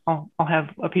whatever. I'll have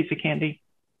a piece of candy.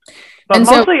 But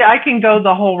mostly I can go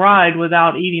the whole ride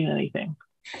without eating anything.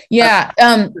 Yeah.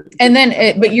 And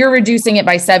then, but you're reducing it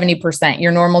by 70%.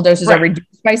 Your normal doses are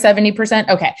reduced by 70%.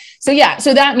 Okay. So yeah.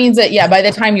 So that means that, by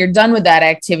the time you're done with that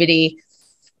activity,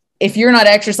 if you're not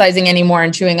exercising anymore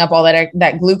and chewing up all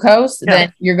that glucose,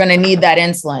 then you're going to need that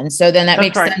insulin. So then that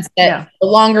makes sense that the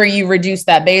longer you reduce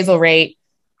that basal rate,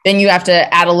 then you have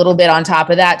to add a little bit on top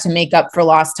of that to make up for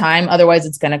lost time. Otherwise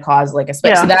it's going to cause like a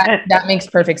spike. So that makes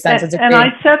perfect sense. And I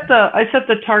set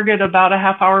the target about a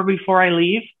half hour before I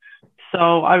leave.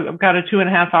 So I've got a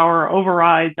 2.5 hour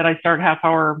override that I start half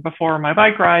hour before my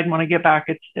bike ride. And when I get back,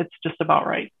 it's just about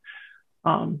right.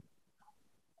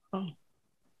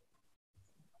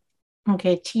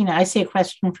 Okay, Tina, I see a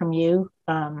question from you.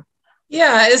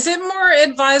 Yeah, is it more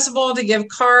advisable to give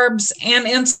carbs and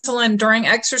insulin during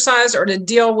exercise or to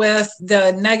deal with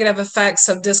the negative effects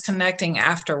of disconnecting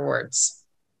afterwards?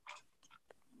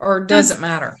 Or does it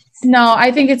matter? No,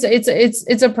 I think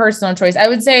it's a personal choice. I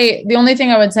would say the only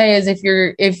thing I would say is if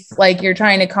you're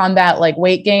trying to combat like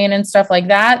weight gain and stuff like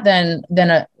that, then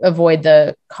avoid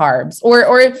the carbs.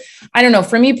 Or I don't know,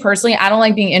 for me personally, I don't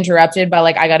like being interrupted by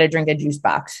like I got to drink a juice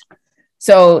box.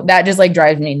 So that just like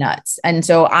drives me nuts. And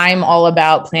so I'm all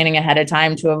about planning ahead of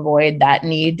time to avoid that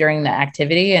need during the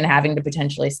activity and having to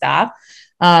potentially stop.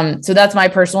 So that's my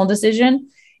personal decision.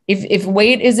 If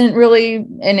weight isn't really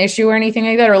an issue or anything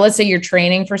like that, or let's say you're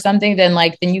training for something, then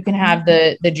you can have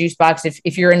the juice box.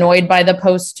 If you're annoyed by the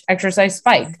post exercise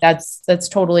spike, that's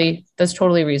totally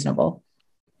reasonable.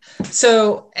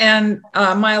 So, and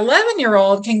my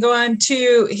 11-year-old can go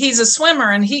he's a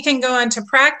swimmer and he can go into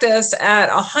practice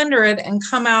at 100 and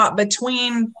come out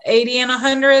between 80 and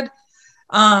 100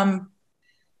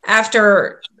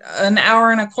 after an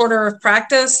hour and a quarter of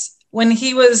practice when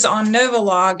he was on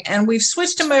Novolog, and we've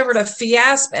switched him over to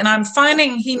Fiasp, and I'm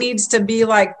finding he needs to be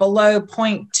like below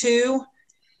 0.2.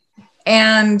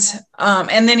 And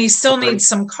then he still needs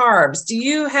some carbs. Do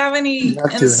you have any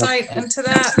insight into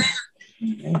that?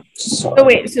 So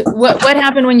wait, so what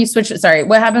happened when you switched? Sorry,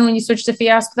 what happened when you switched to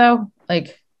Fiasp though?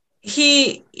 Like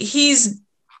he's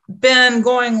been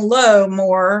going low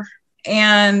more,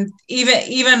 and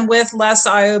even with less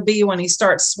IOB when he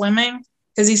starts swimming,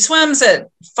 because he swims at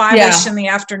 5-ish in the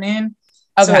afternoon.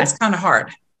 Okay. So it's kind of hard.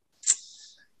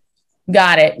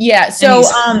 Got it. Yeah. So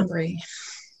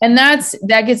and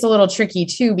that gets a little tricky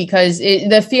too, because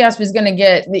the Fiasp is going to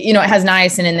get, it has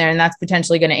niacin in there, and that's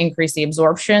potentially going to increase the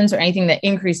absorption. So anything that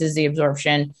increases the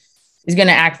absorption is going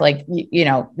to act like, you're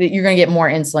going to get more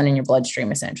insulin in your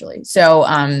bloodstream essentially. So,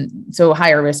 so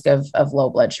higher risk of low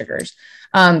blood sugars.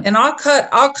 And I'll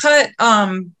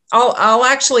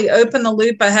actually open the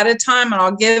loop ahead of time, and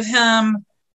I'll give him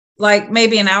like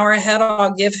maybe an hour ahead.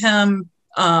 I'll give him,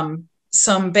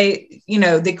 some the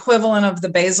equivalent of the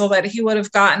basal that he would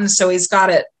have gotten. So he's got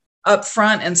it up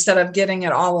front instead of getting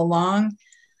it all along,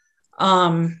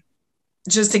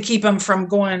 just to keep him from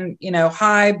going,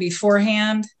 high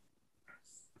beforehand.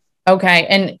 Okay.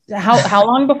 And how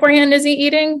long beforehand is he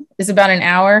eating? Is about an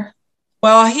hour?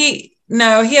 Well, he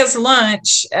has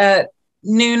lunch at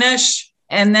noonish,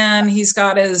 and then he's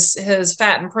got his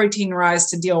fat and protein rise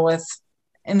to deal with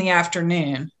in the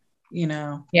afternoon,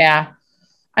 Yeah.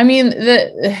 I mean,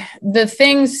 the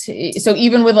things, so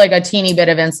even with like a teeny bit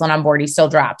of insulin on board, he still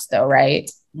drops though, right?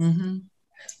 Mm-hmm.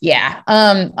 Yeah.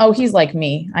 He's like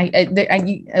me. I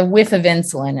whiff of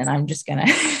insulin and I'm just gonna,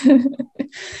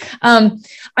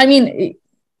 I mean,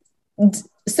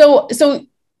 so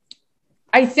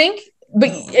I think,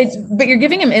 but you're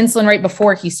giving him insulin right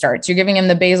before he starts. You're giving him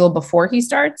the basal before he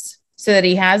starts so that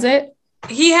he has it.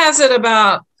 He has it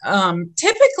about,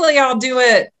 typically I'll do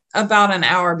it about an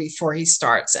hour before he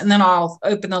starts, and then I'll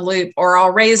open the loop, or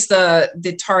I'll raise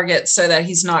the target so that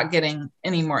he's not getting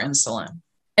any more insulin.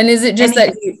 And is it just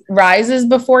that he rises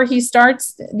before he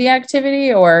starts the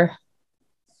activity, or?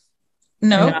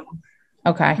 No.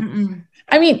 Okay. Mm-mm.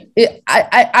 I mean,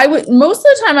 I would, most of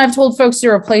the time I've told folks to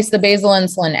replace the basal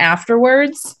insulin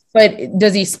afterwards, but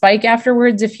does he spike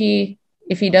afterwards if he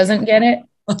doesn't get it?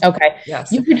 Okay.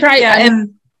 Yes. You could try. Yeah.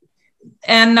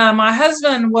 And my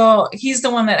husband he's the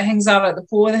one that hangs out at the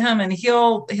pool with him, and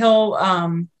he'll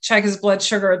check his blood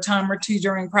sugar a time or two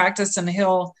during practice, and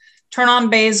he'll turn on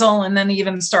basal and then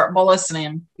even start bolusing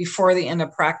him before the end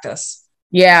of practice.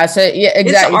 Yeah. So yeah,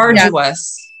 exactly. It's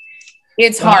arduous. Yeah.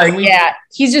 It's hard. Yeah.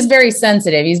 He's just very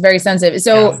sensitive. He's very sensitive.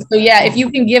 So yeah, if you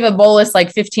can give a bolus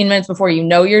like 15 minutes before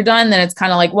you're done, then it's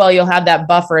kind of like, well, you'll have that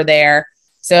buffer there.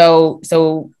 So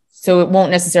it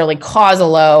won't necessarily cause a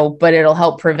low, but it'll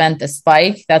help prevent the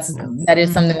spike. That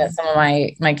is something that some of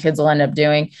my kids will end up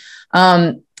doing.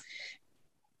 I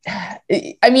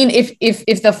mean,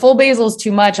 if the full basal is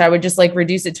too much, I would just like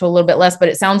reduce it to a little bit less, but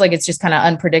it sounds like it's just kind of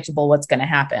unpredictable what's going to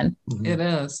happen. It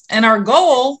is. And our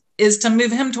goal is to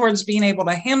move him towards being able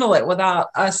to handle it without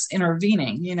us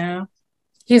intervening, you know?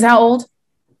 He's how old?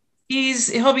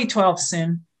 He'll be 12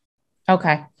 soon.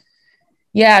 Okay.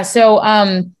 Yeah. So,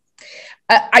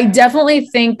 I definitely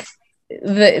think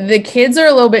the kids are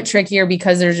a little bit trickier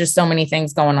because there's just so many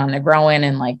things going on. They're growing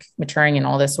and like maturing and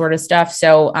all this sort of stuff.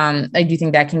 So I do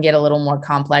think that can get a little more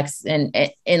complex and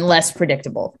less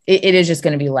predictable. It is just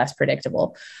going to be less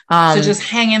predictable. So just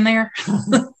hang in there.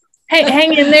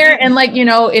 hang in there. And like, you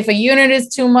know, if a unit is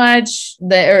too much,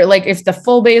 or like if the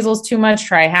full basal is too much,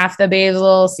 try half the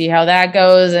basal, see how that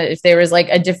goes. If there was like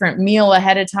a different meal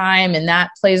ahead of time and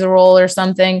that plays a role or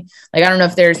something, like, I don't know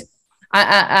if there's,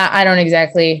 I don't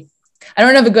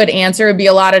have a good answer. It'd be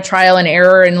a lot of trial and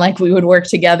error, and like we would work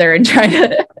together and try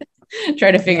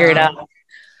to figure it out.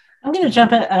 I'm going to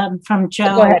jump from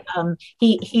Joe.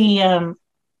 He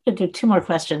could do two more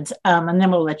questions, and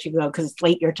then we'll let you go because it's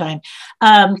late your time.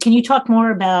 Can you talk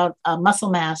more about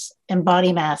muscle mass and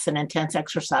body mass and intense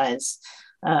exercise?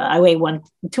 I weigh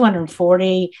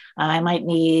 240. I might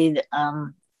need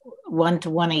 1 to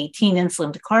 118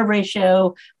 insulin to carb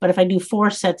ratio, but if I do 4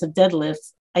 sets of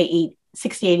deadlifts, I eat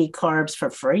 60-80 carbs for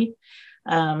free.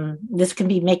 This can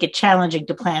make it challenging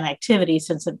to plan activities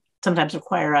since it sometimes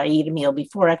require I eat a meal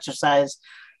before exercise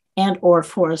and or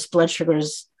force blood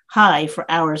sugars high for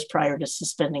hours prior to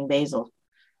suspending basal.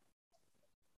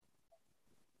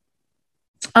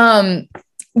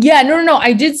 Yeah, no.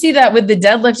 I did see that with the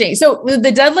deadlifting. So with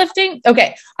the deadlifting,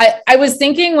 okay. I was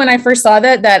thinking when I first saw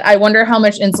that I wonder how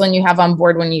much insulin you have on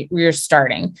board when you're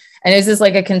starting. And is this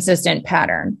like a consistent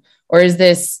pattern? Or is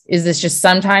this just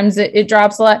sometimes it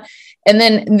drops a lot? And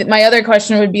then my other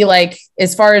question would be like,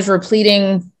 as far as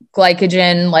repleting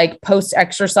glycogen, like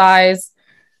post-exercise,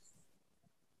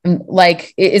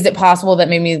 like, is it possible that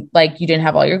maybe like you didn't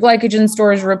have all your glycogen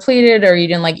stores repleted, or you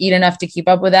didn't like eat enough to keep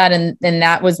up with that? And then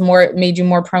that was made you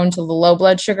more prone to the low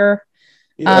blood sugar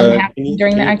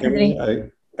during the activity?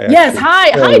 Yes.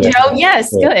 Hi, Joe.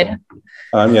 Yes. Good.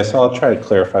 Yes. I'll try to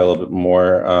clarify a little bit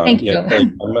more. Thank you.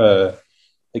 I'm a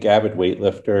avid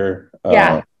weightlifter.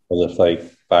 I lift like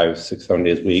 5, 6, 7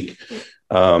 days a week.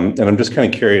 And I'm just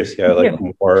kind of curious,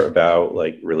 more about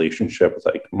like relationship with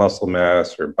like muscle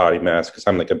mass or body mass, because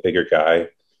I'm like a bigger guy.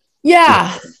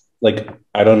 Yeah. Like,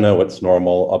 I don't know what's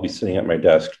normal. I'll be sitting at my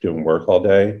desk doing work all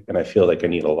day, and I feel like I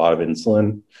need a lot of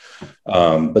insulin.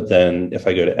 But then if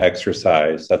I go to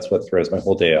exercise, that's what throws my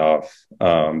whole day off.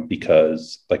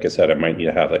 Because like I said, I might need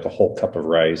to have like a whole cup of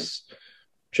rice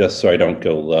just so I don't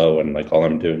go low. And like, all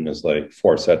I'm doing is like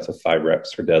 4 sets of 5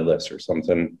 reps for deadlifts or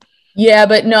something. Yeah,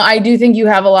 but no, I do think you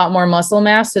have a lot more muscle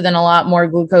mass, so then a lot more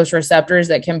glucose receptors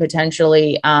that can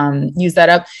potentially use that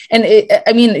up. And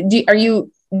do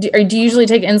you usually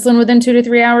take insulin within 2 to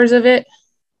 3 hours of it?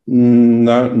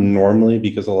 Not normally,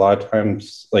 because a lot of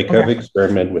times, like, I've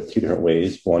experimented with 2 different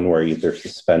ways. One where I either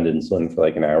suspend insulin for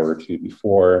like an hour or 2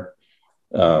 before,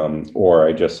 or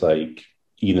I just like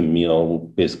eat a meal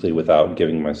basically without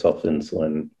giving myself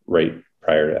insulin right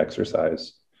prior to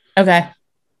exercise. Okay.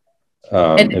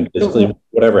 And basically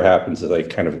whatever happens is I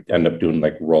kind of end up doing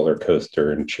like roller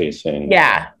coaster and chasing.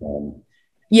 Yeah.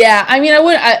 Yeah. I mean,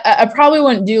 I probably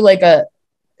wouldn't do like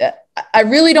I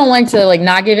really don't like to like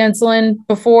not give insulin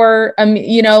before,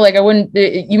 you know, like I wouldn't,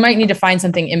 you might need to find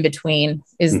something in between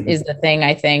is the thing.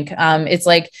 I think, it's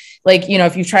like, you know,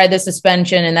 if you've tried the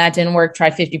suspension and that didn't work, try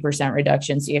 50%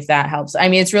 reduction, see if that helps. I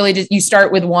mean, it's really just, you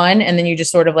start with one and then you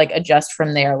just sort of like adjust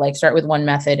from there, like start with one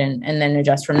method and then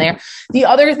adjust from there. The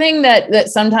other thing that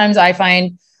sometimes I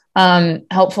find,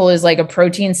 helpful is like a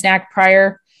protein snack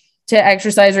prior to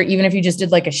exercise, or even if you just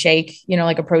did like a shake, you know,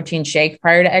 like a protein shake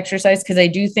prior to exercise. Cause I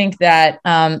do think that,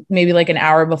 maybe like an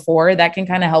hour before that can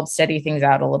kind of help steady things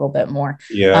out a little bit more.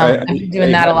 Yeah. I'm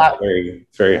doing that a lot. Very,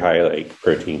 very high, like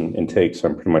protein intake. So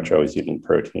I'm pretty much always eating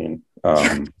protein.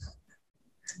 But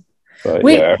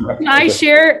wait, yeah,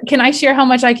 can I share how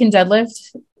much I can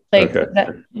deadlift? Like, okay.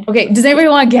 Okay. Does anybody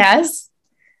want to guess?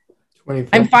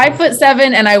 24. I'm 5'7"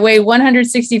 and I weigh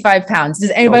 165 pounds. Does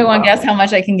anybody want to guess how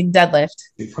much I can deadlift?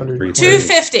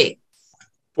 250.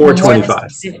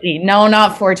 425. No,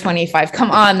 not 425.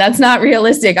 Come on, that's not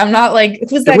realistic. I'm not like,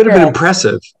 who's that It would have girl? been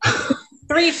impressive.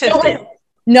 350.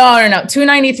 No,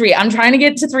 293. I'm trying to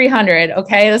get to 300.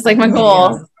 Okay, that's like my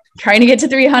goal. Trying to get to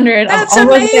 300. That's I'm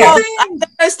almost there. amazing.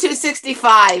 That's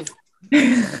 265.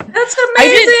 That's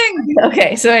amazing.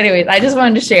 Okay, so anyways, I just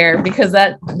wanted to share because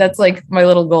that's like my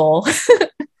little goal.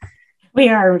 We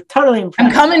are totally impressed.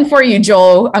 I'm coming for you,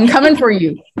 Joel. I'm coming for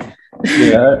you.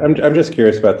 Yeah, I'm just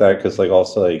curious about that because like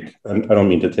also like I don't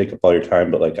mean to take up all your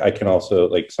time, but like I can also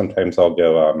like sometimes I'll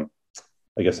go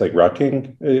I guess like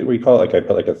rucking, we call it, like I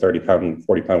put like a 30-pound,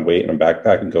 40-pound weight in a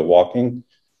backpack and go walking.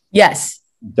 Yes.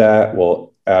 That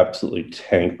will absolutely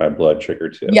tank my blood sugar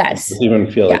too. Yes. I don't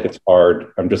even feel like it's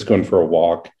hard. I'm just going for a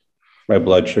walk. My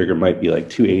blood sugar might be like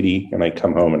 280 and I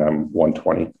come home and I'm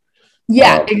 120.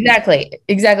 Yeah, exactly.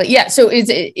 Yeah. So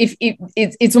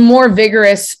it's a more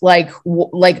vigorous, like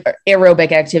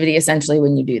aerobic activity essentially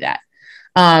when you do that.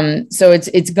 So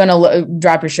it's going to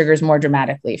drop your sugars more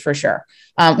dramatically for sure.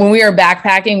 When we were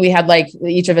backpacking, we had like,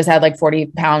 each of us had like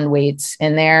 40-pound weights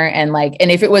in there. And like, and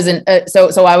if it wasn't,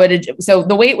 so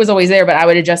the weight was always there, but I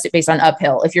would adjust it based on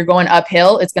uphill. If you're going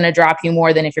uphill, it's going to drop you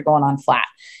more than if you're going on flat.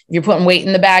 If you're putting weight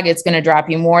in the bag, it's going to drop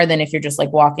you more than if you're just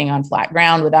like walking on flat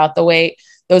ground without the weight,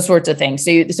 those sorts of things.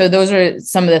 So those are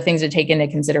some of the things to take into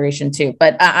consideration too,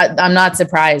 but I'm not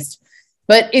surprised,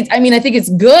 but I think it's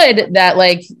good that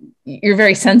like, you're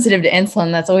very sensitive to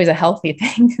insulin. That's always a healthy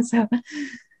thing. So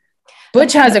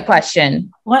Butch has a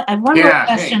question. What I one more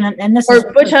question, and this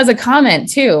or Butch has a comment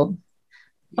too.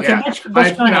 Okay, yeah, Butch, go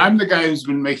ahead. I'm the guy who's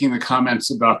been making the comments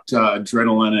about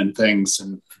adrenaline and things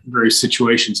and various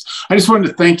situations. I just wanted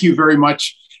to thank you very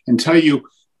much and tell you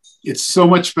it's so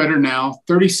much better now.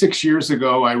 36 years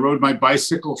ago, I rode my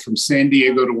bicycle from San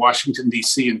Diego to Washington,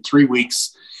 D.C. in 3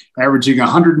 weeks, averaging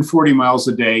 140 miles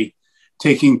a day,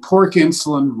 taking pork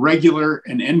insulin, regular,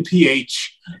 and NPH,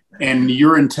 and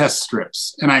urine test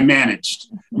strips. And I managed.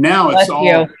 Now it's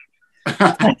all...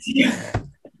 Amazing.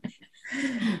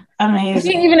 I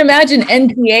can't even imagine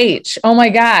NPH. Oh my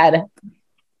God.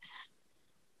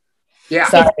 Yeah,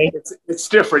 sorry. It's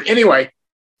different. Anyway,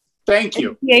 thank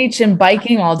you. NPH and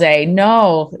biking all day.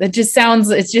 No, it just sounds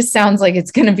like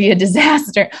it's going to be a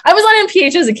disaster. I was on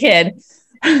NPH as a kid.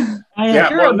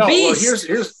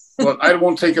 Well, I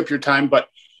won't take up your time, but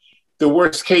the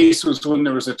worst case was when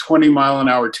there was a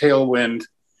 20-mile-an-hour tailwind.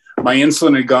 My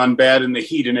insulin had gone bad in the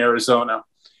heat in Arizona.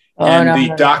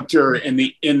 Doctor in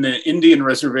the Indian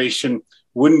reservation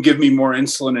wouldn't give me more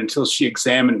insulin until she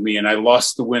examined me, and I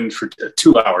lost the wind for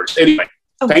 2 hours. Anyway,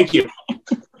 Thank you.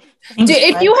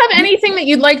 If you have anything that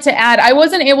you'd like to add, I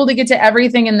wasn't able to get to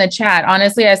everything in the chat.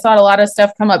 Honestly, I saw a lot of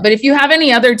stuff come up, but if you have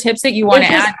any other tips that you want to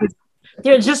add.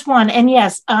 There's just one. And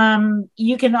yes,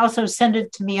 you can also send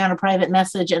it to me on a private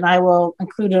message and I will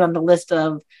include it on the list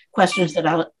of questions that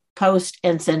I'll post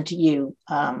and send to you,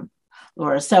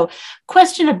 Laura. So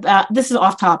question about, this is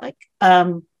off topic,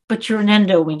 but you're an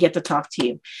endo, we get to talk to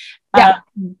you. Yeah.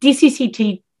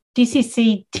 DCCT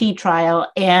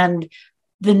trial and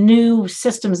the new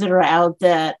systems that are out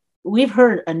that we've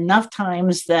heard enough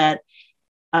times that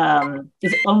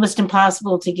it's almost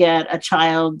impossible to get a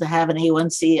child to have an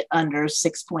A1C under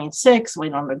 6.6. We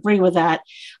don't agree with that.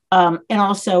 And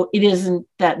also it isn't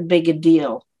that big a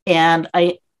deal. And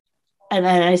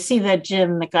I see that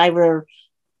Jim McIver,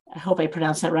 I hope I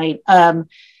pronounced that right,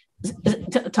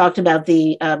 talked about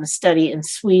the study in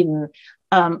Sweden.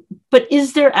 But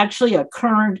is there actually a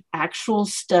current actual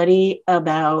study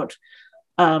about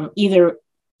either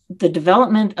the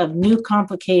development of new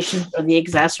complications or the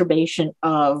exacerbation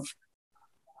of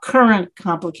current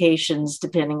complications,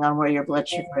 depending on where your blood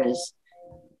sugar is?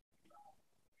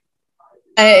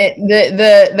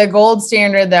 The gold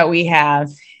standard that we have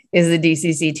is the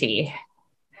DCCT.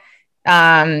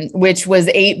 which was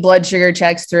 8 blood sugar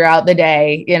checks throughout the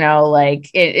day, you know, like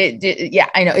yeah,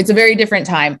 I know it's a very different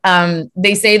time.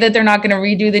 They say that they're not going to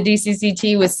redo the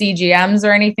DCCT with CGMs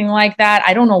or anything like that.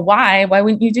 I don't know why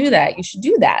wouldn't you do that? You should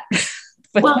do that.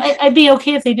 But, well, I'd be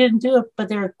okay if they didn't do it, but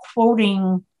they're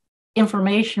quoting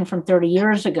information from 30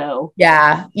 years ago.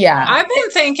 Yeah. I've been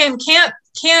thinking,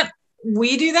 can't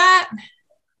we do that?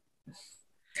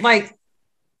 Like,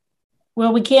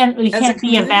 well, we can't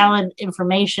be a valid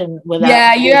information without.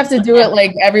 Yeah, you have to do it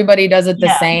like everybody does it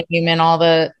the same and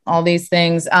all these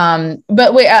things.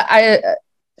 But wait,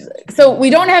 so we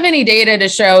don't have any data to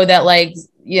show that, like,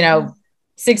 you know,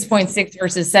 6.6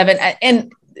 versus 7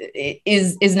 and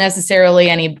is necessarily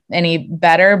any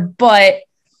better, but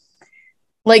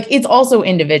like it's also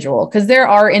individual, because there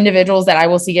are individuals that I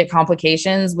will see get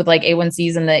complications with like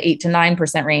A1Cs in the 8 to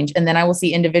 9% range. And then I will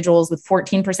see individuals with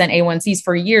 14% A1Cs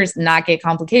for years not get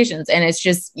complications. And it's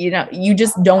just, you know, you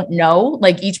just don't know,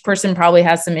 like each person probably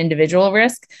has some individual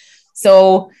risk.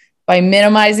 So by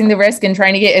minimizing the risk and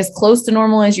trying to get as close to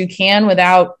normal as you can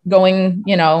without going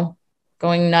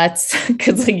nuts,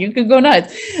 because like you could go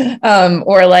nuts,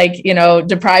 or like, you know,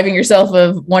 depriving yourself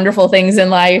of wonderful things in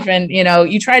life. And, you know,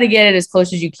 you try to get it as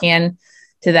close as you can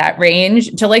to that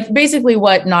range, to like basically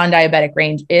what non-diabetic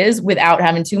range is, without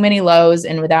having too many lows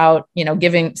and without, you know,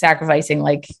 sacrificing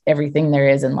like everything there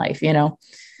is in life, you know.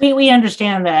 We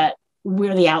understand that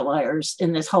we're the outliers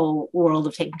in this whole world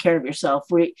of taking care of yourself.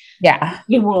 We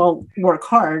will work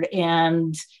hard,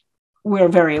 and we're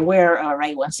very aware of our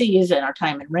A1Cs and our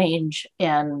time in range,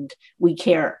 and we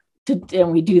care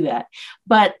and we do that.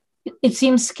 But it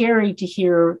seems scary to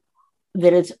hear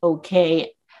that it's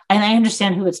okay. And I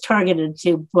understand who it's targeted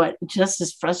to, but just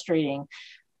as frustrating,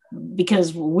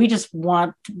 because we just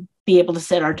want to be able to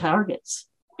set our targets.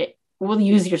 We'll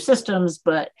use your systems,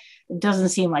 but it doesn't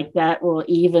seem like that will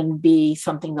even be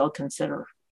something they'll consider.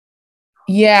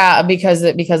 Yeah, because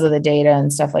of the data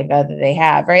and stuff like that they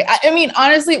have, right? I mean,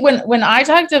 honestly, when I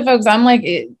talk to folks, I'm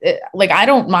like, like I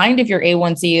don't mind if your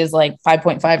A1C is like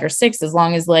 5.5 or 6, as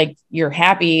long as like you're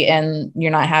happy and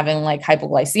you're not having like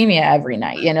hypoglycemia every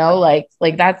night, you know, like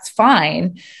that's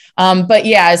fine. But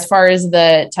yeah, as far as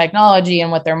the technology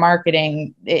and what they're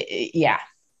marketing,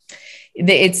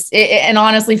 and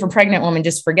honestly, for pregnant women,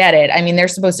 just forget it. I mean, they're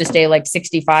supposed to stay like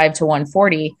 65 to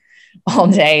 140 all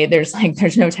day. There's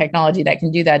no technology that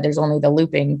can do that. There's only the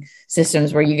looping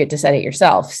systems where you get to set it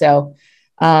yourself. So,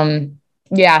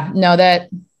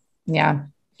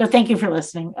 So thank you for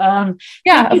listening. Of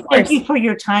course. Thank you for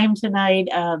your time tonight.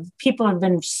 People have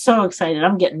been so excited.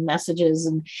 I'm getting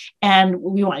messages, and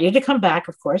we want you to come back,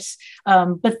 of course.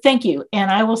 But thank you.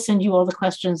 And I will send you all the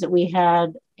questions that we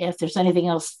had. If there's anything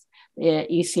else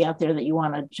you see out there that you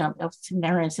want to jump up to.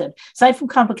 Marion said, aside from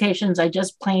complications, I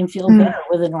just plain feel better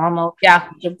with a normal. Yeah.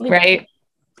 Right.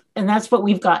 And that's what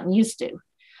we've gotten used to.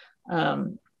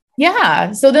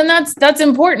 So then that's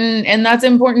important, and that's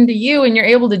important to you, and you're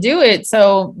able to do it.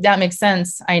 So that makes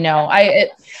sense. I know. I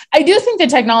do think the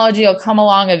technology will come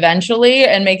along eventually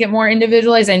and make it more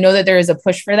individualized. I know that there is a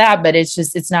push for that, but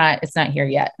it's not here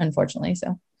yet, unfortunately.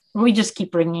 So we just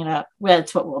keep bringing it up. Well,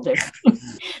 that's what we'll do.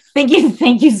 Thank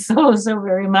you so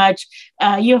very much.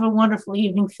 You have a wonderful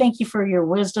evening. Thank you for your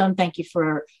wisdom. Thank you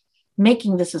for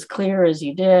making this as clear as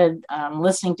you did,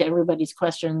 listening to everybody's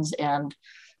questions, and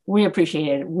we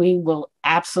appreciate it. We will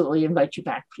absolutely invite you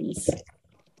back, please.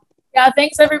 Yeah,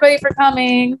 thanks everybody for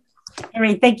coming. All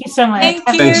right, thank you so much. Thank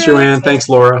you. Thanks, Joanne. Thanks,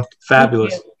 Laura.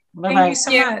 Fabulous. Bye-bye. Thank you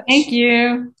so much. Thank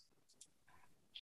you.